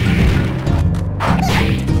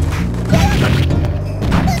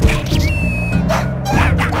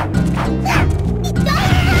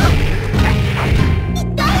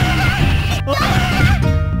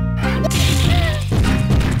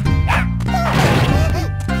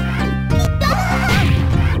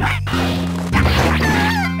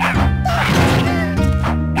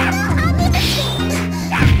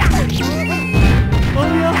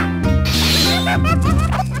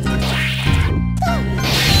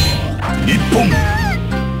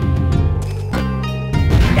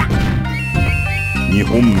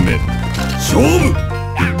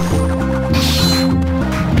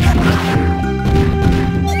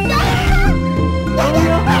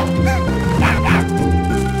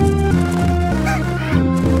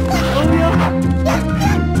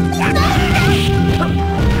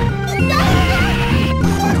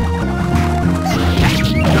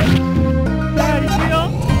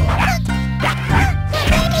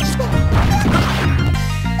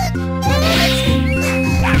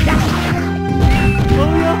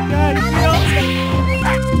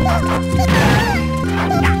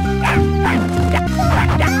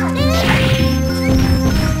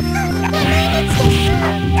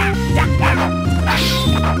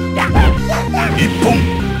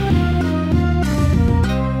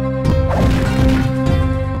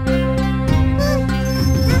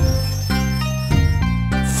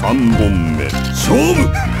3本目勝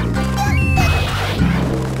負。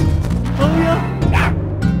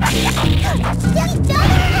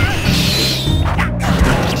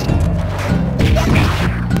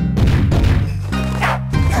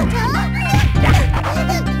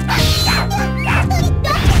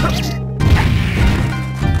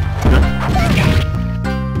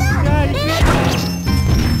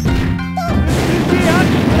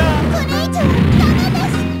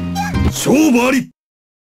勝負あり。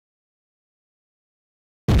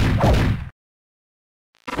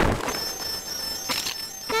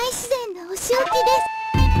大自然のお仕置きです。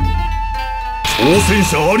挑戦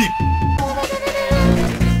者あり。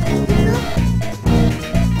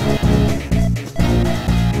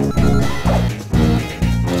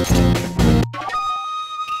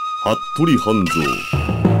服部半蔵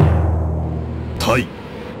対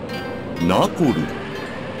ナコル。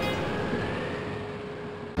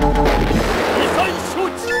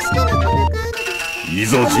い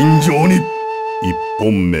ざ尋常に。1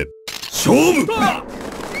本目勝負。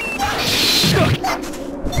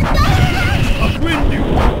悪縁流。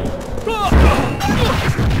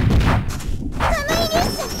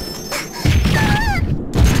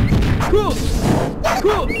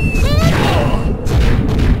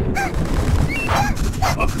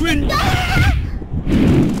悪縁流。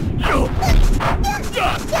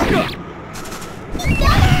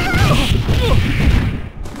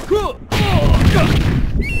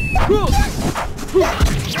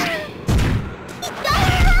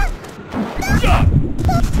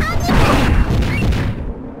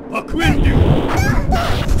悪縁流。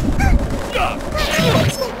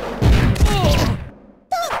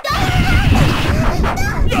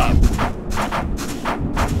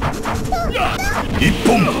1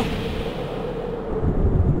本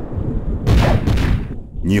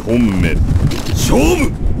2本目勝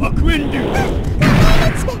負。悪縁流。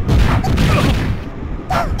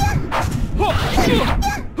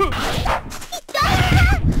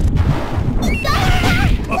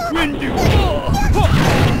悪縁流。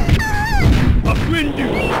悪縁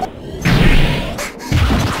流。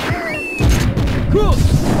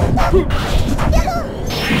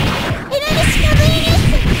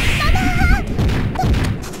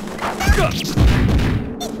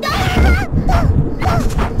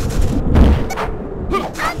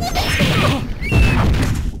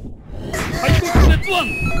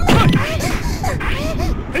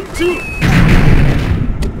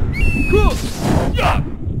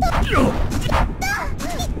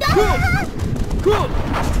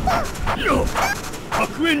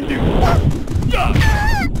悪縁流。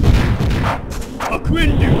悪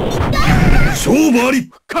縁流。勝負あり。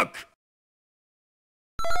かく。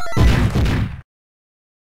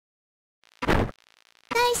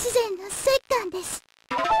大自然の石棺です。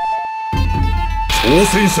挑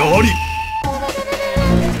戦者あり。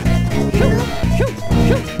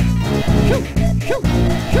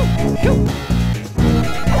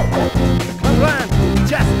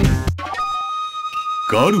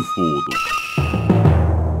ガルフォー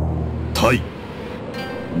ド対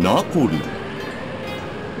ナコル。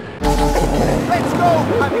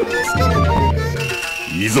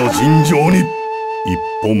いざ尋常に。1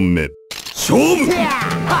本目勝負。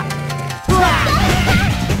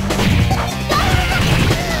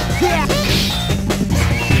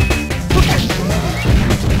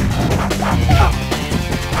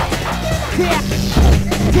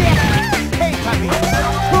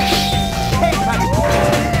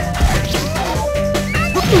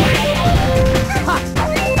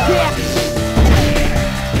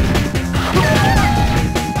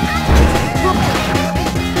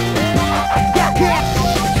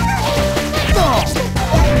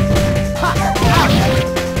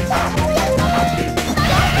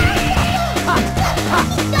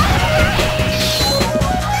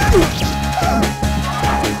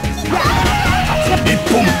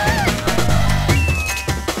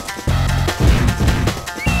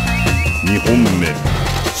2本目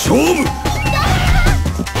勝負。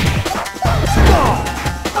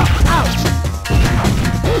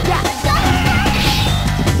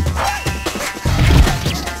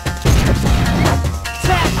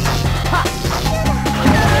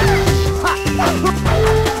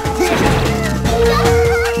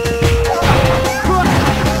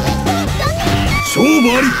勝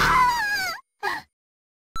負あり。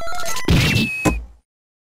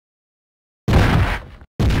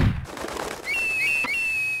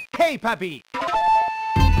HentaiPower。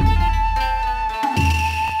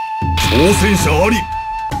挑戦者あり。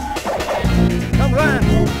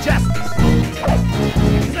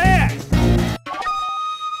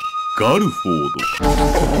ガルフォー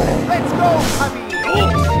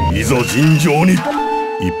ド。いざ尋常に。1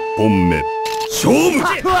本目勝負。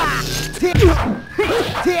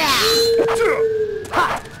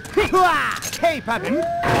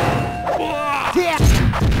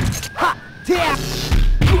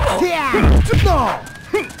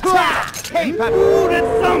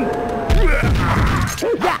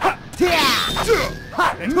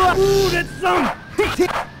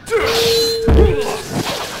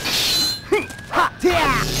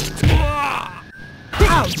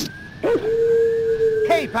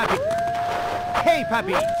Hey, puppy! Hey,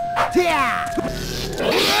 puppy!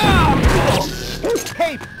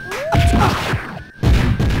 Hey!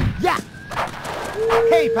 Yeah!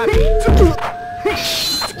 Hey, puppy!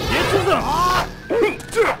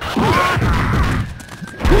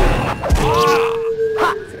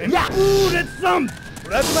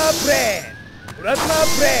 Plasma bread! Plasma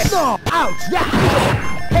bread! No! Ouch! Yeah!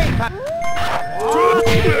 Hey, puppy!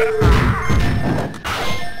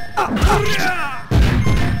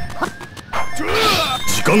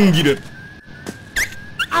時間切れ。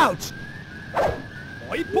Ouch!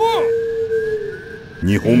 もう一本。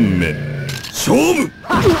2本目勝負。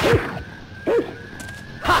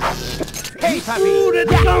Hey, puppy!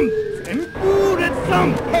 Let's jump! Let's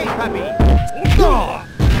jump! Hey, puppy! No!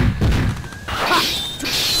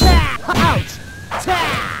 Ouch!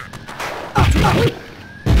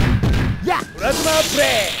 Yeah! Plasma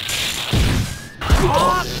bread!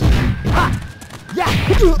 Yeah!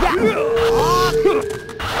 Yeah!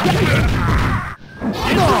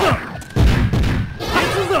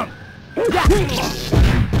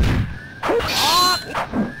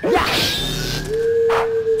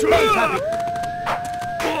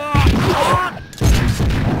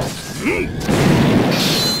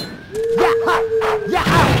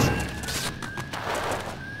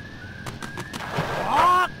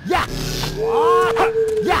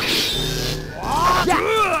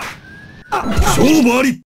 勝負あ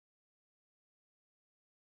り。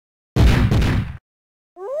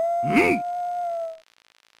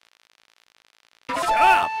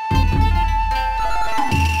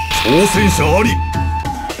挑戦者あり。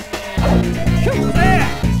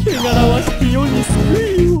汚らわしき世に救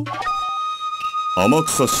いを。天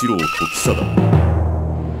草四郎時貞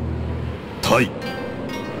対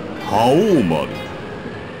覇王丸。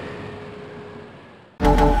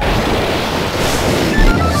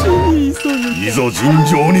いざ尋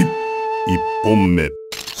常に。1本目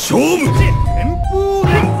勝負。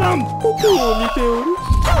ここを見ておる。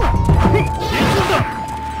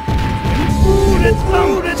こ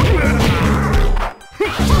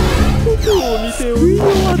こを見ておる。よ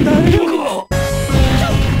はないよ。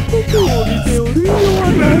ここを見ておる。よは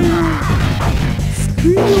ないよ。救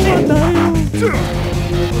いよ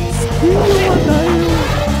はないよ。救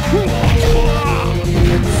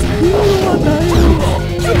いよはないよ。救いよはないよ。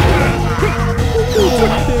ここを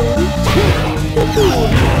見ておる。ここを見ておる。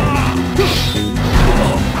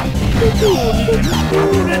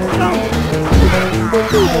ここ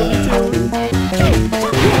を見ておる。ここを見ておる。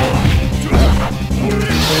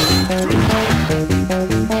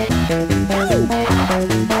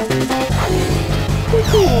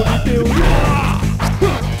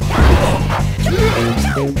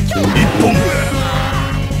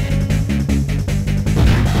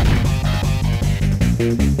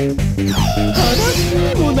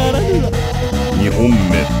2本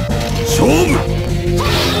目勝負。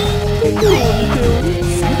ここを見ておる。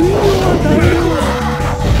救いよはないよ。ここ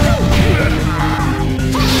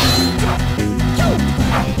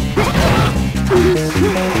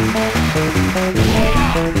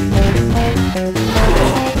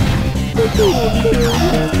を見ておる。ここを見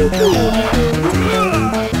ておる。ここを見ておる。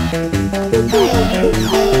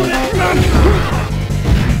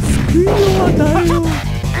救いよはないよ。救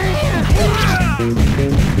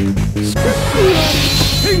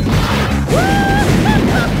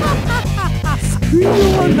いよ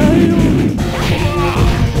はないよ。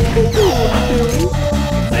ここを見て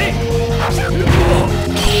おる。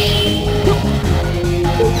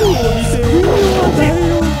ここを見ておる。よはない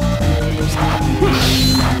よ。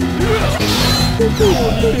ここを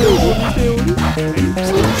見ておる。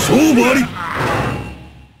勝負あり。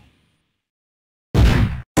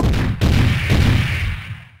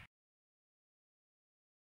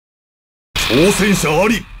挑戦者あ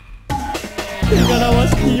り。汚らわ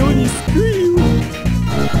しき世に救いを。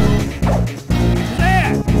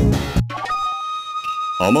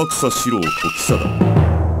天草四郎時貞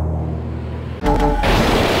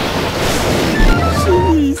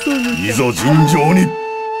いざ尋常に。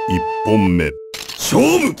1本目勝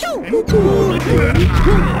負。ここを見ておる。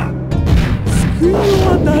救いよ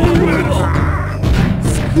はないよ。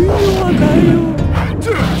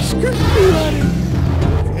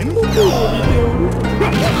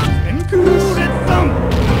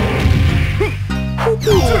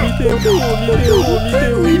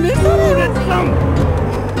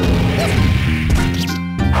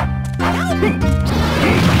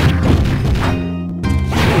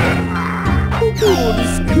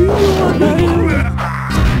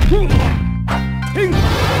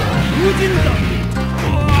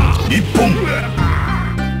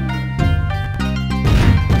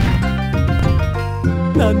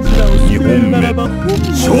本目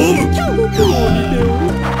勝負。僕を見てお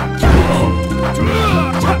る。僕を見て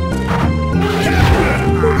お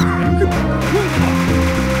る。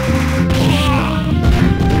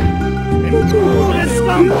僕を見て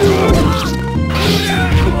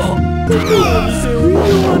おる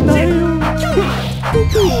よはないよ。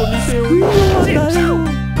僕を見ておるよはないよ。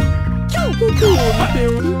僕を見て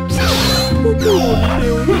おる。僕を見て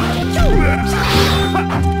おる。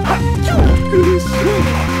苦しい。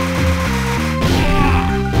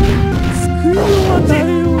救いはない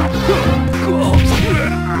よ。救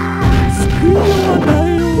いはない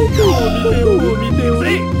よ。僕を見てお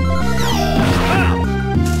る。僕を見ておる。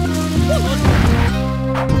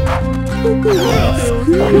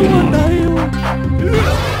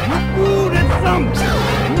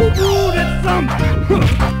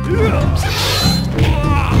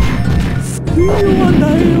救いはな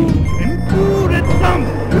いよ。救い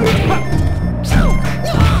はないよ。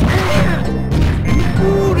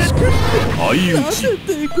相打ち。抵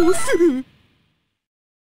抗する。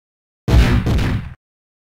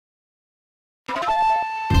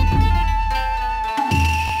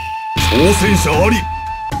挑戦者あり。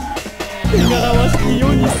汚らわしき世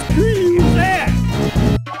に救いを。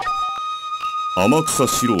天草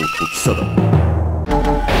四郎時貞。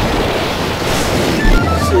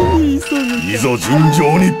死に急ぐ。いざ尋常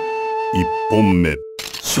に。一本目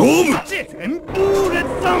勝負。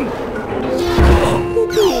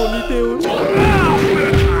僕を見ておる。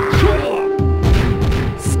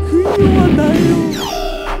救いはないよ。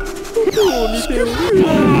僕を見ておる。祝福は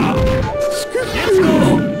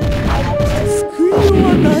救いは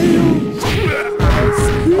ないよ。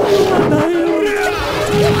救いはないよ。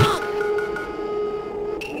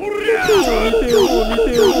僕を見ておる。見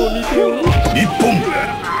ておる。見ておる。一本。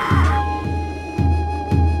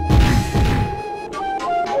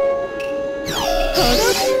話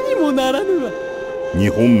にもならぬわ。二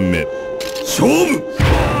本目勝負。救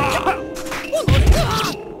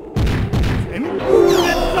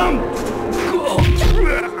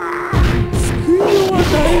いは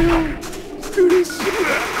ないよ。苦しい。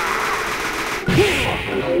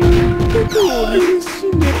僕を苦し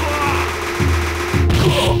め。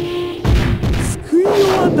救い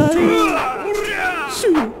はないよ。主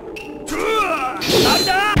よ。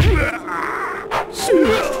主よ。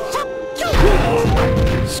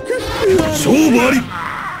祝福は勝負あり。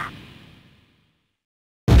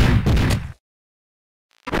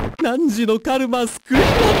汝のカルマ救い渡し。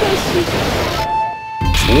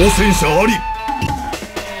挑戦者あり。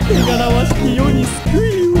汚らわしき世に救い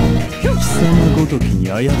を。貴様ごときに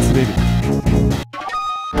操れる。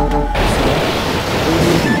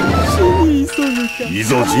死に急ぐか。いざ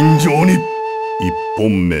尋常に。一本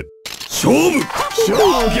目勝負。僕を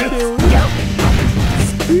見ておる。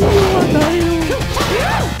救いはないよ。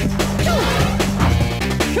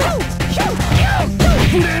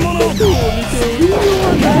僕を見ておるは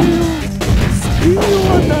ないよ。救いは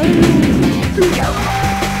ないよ。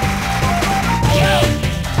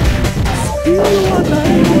救いはない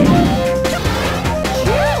よ。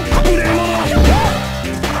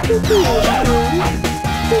僕を見ておる。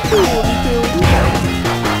僕を見ておる。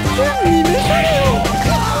天に召されよ。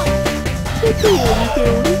僕を見てお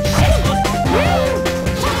る。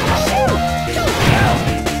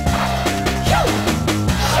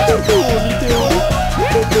僕を見ておる。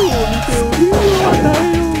僕を見ておるはない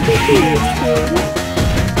よ。僕を見ておる。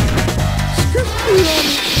祝福あり。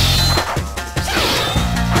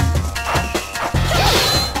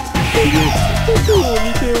僕を見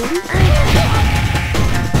ておる。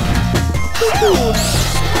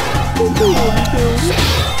僕を見ておる。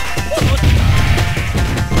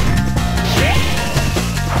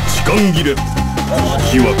時間切れ引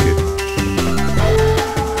き分け。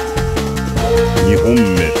二本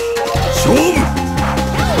目勝負。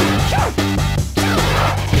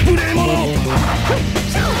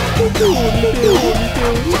僕を見ておる。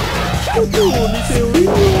僕を見ておる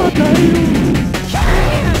はないよ。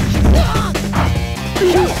苦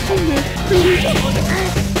しめ。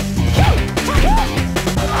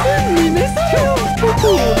天に召されよ。僕を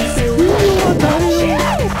見ておるはないよ。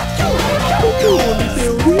僕を見て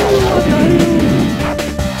おるはないよ。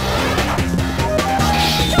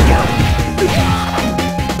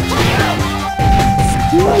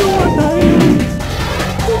救いはないよ。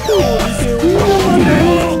僕を見ておるはない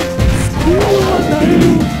よ。救いはないよ。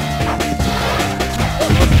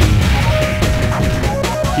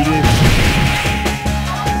きれい。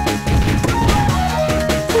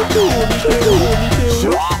僕を見ておる。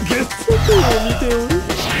僕を見ておる。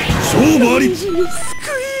勝負あり。救い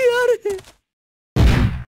あれ。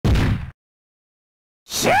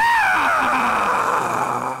シャー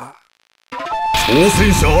挑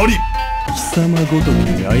戦者あり。貴様ごとき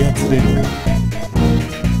に操れる。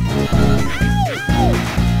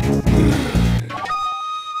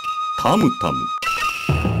タムタム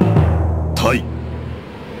対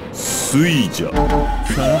水じゃ。さ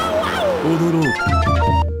あ踊ろうか。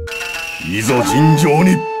いざ尋常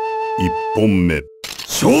に。一本目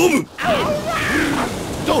勝負。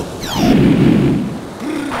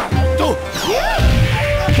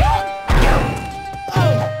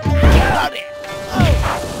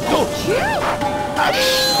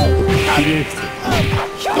ひれ伏せ。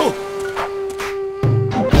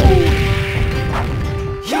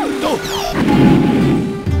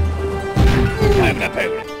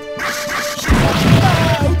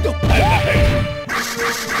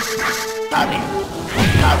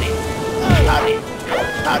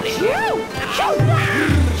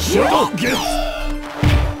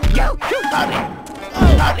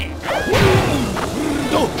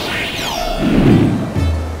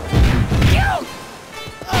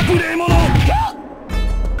無礼者。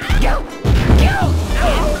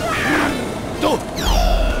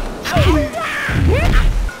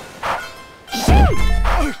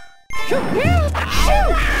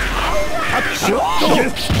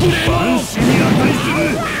万死に値する。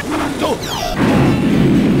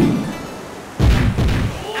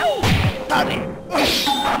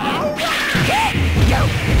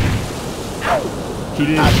ひれ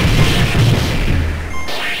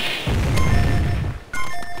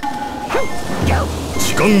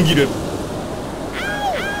時間切れ。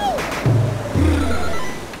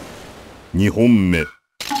二本目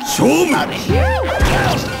勝負。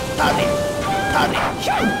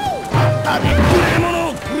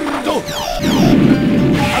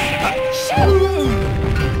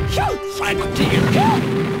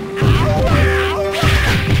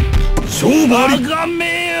勝負あり。が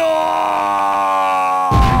めよ。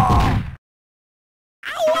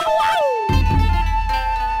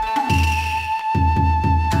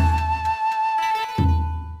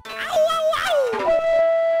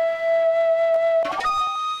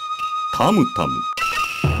タムタム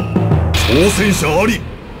挑戦者あり。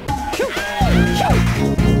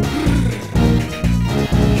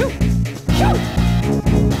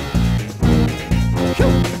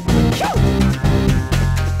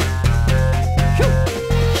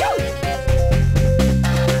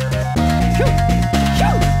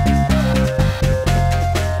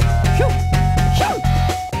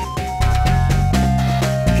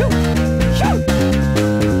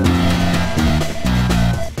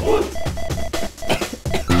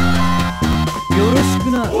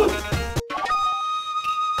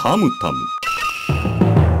タムタム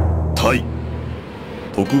対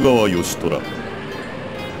徳川義虎。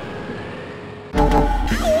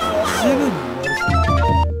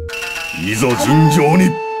いざ尋常に。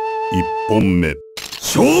一本目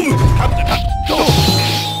勝負。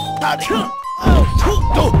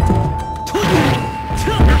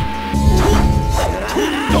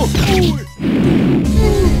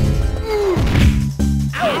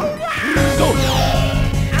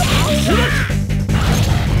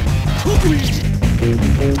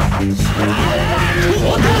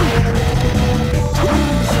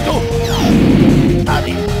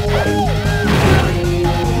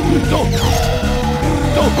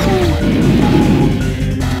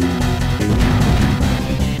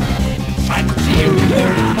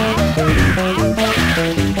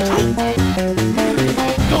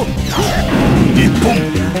一本。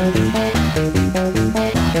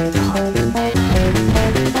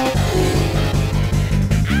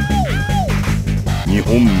二本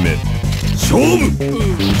目勝負。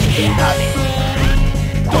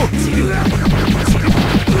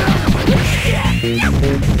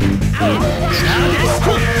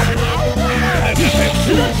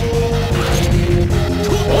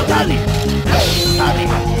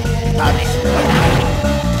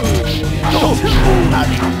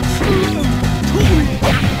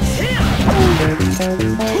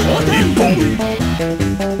一本。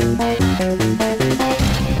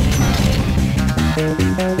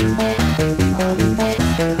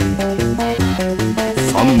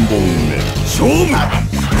三本目勝負。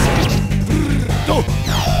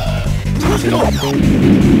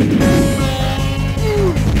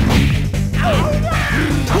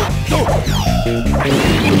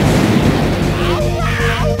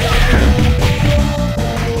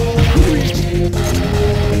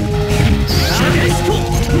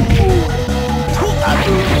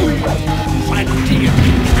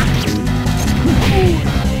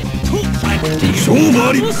勝負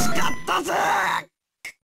あり。惜しかったぜ。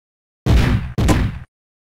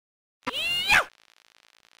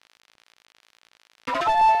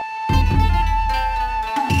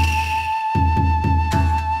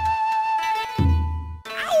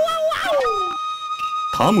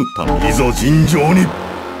カムタムいざ尋常に。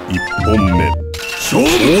一本目勝負。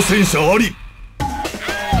挑戦者あり。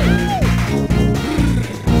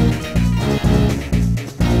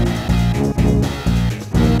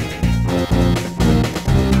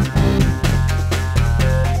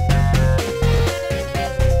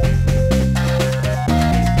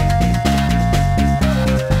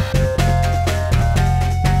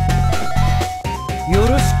よ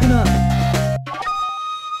ろしくな。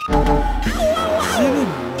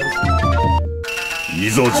い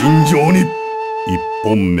ざ尋常に。一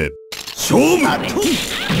本目勝負。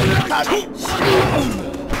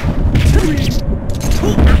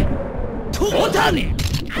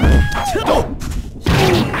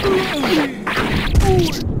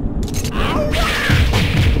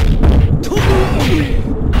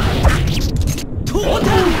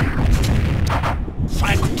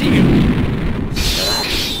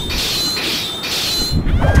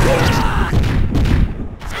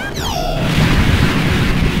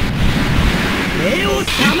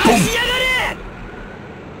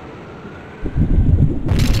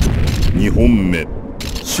二本目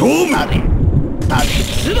勝負。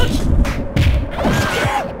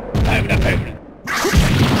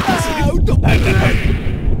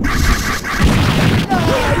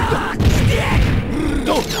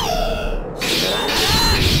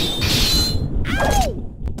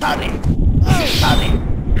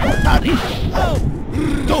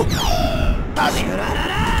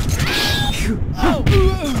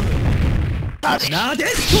なで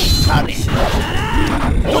しこ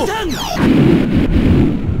ボタン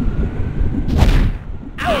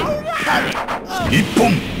一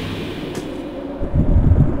本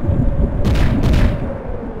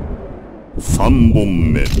三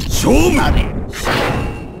本目勝負。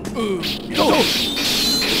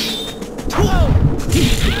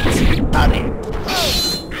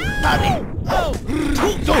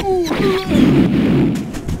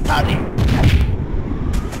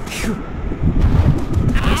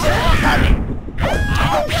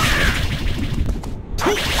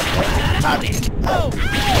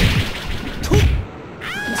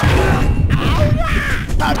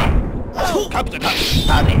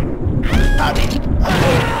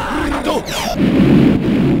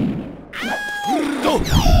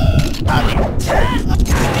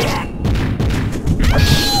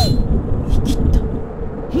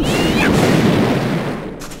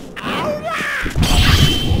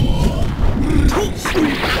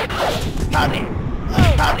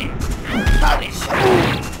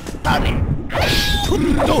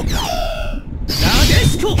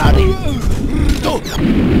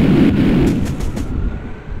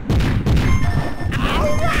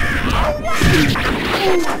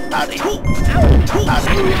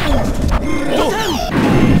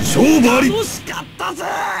勝負あり。惜しかったぜ。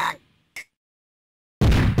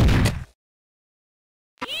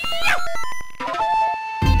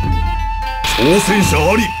挑戦者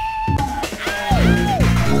あり。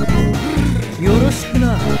よろしく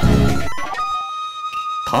な。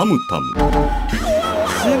タムタム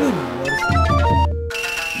すぐ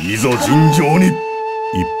にいざ尋常に。一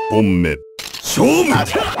本目勝負。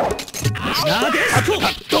なでし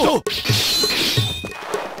こ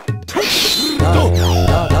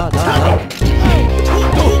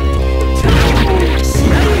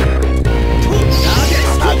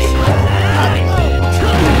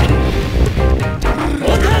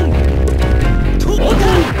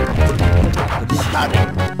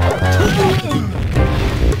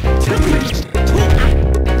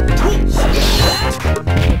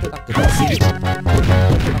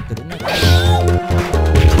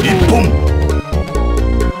一本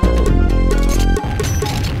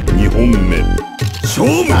二本目勝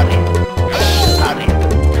負。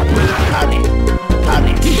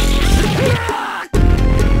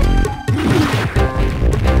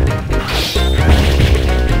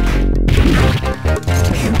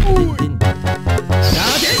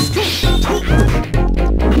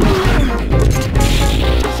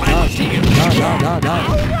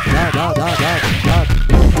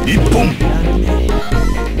一本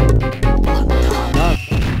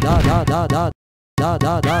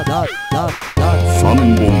三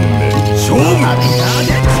本目勝負。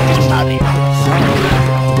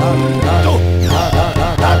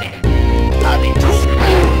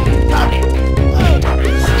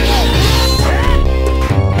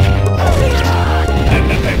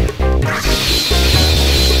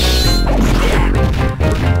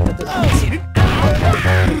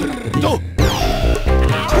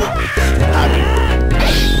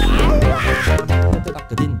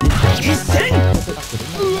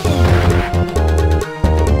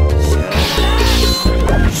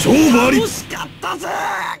勝負あり。惜しかったぜ。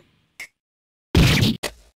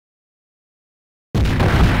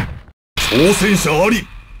挑戦者あり。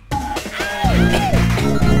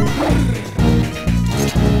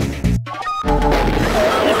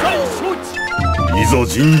いざ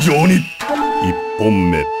尋常に。一本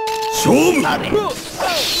目勝負。白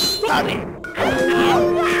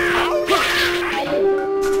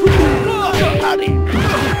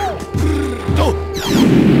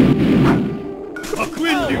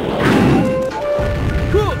煙流。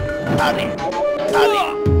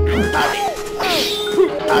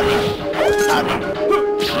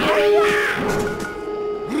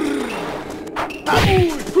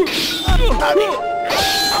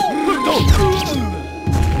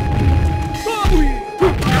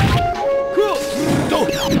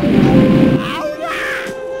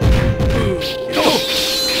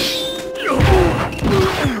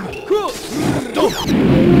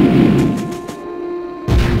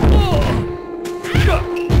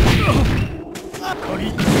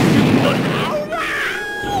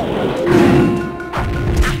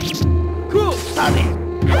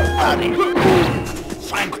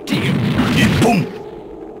一本。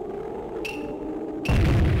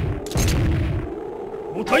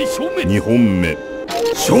二本目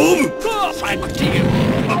勝負。白煙流。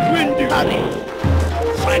白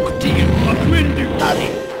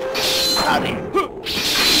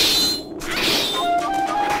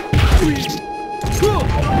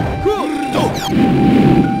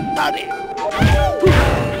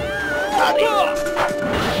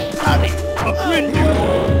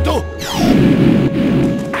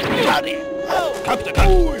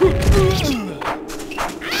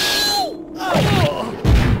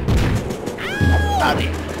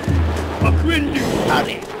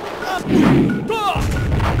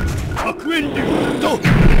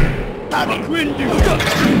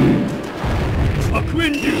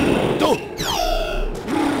煙流。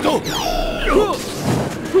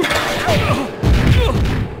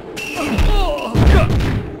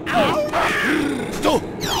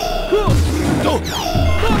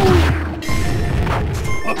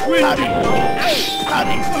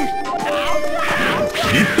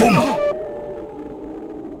一本。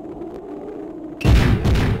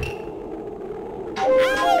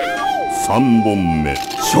三本目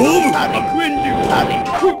勝負。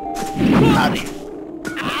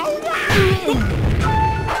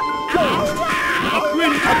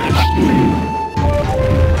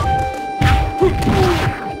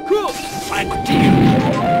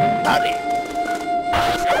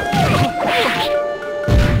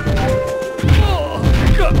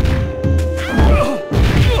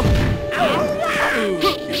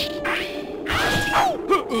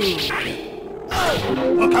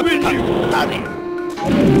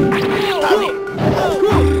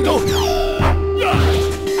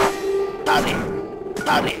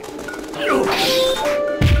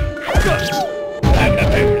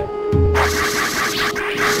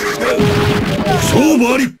勝負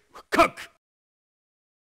あり。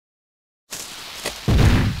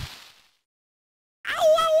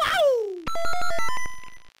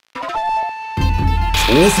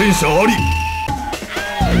挑戦者あり。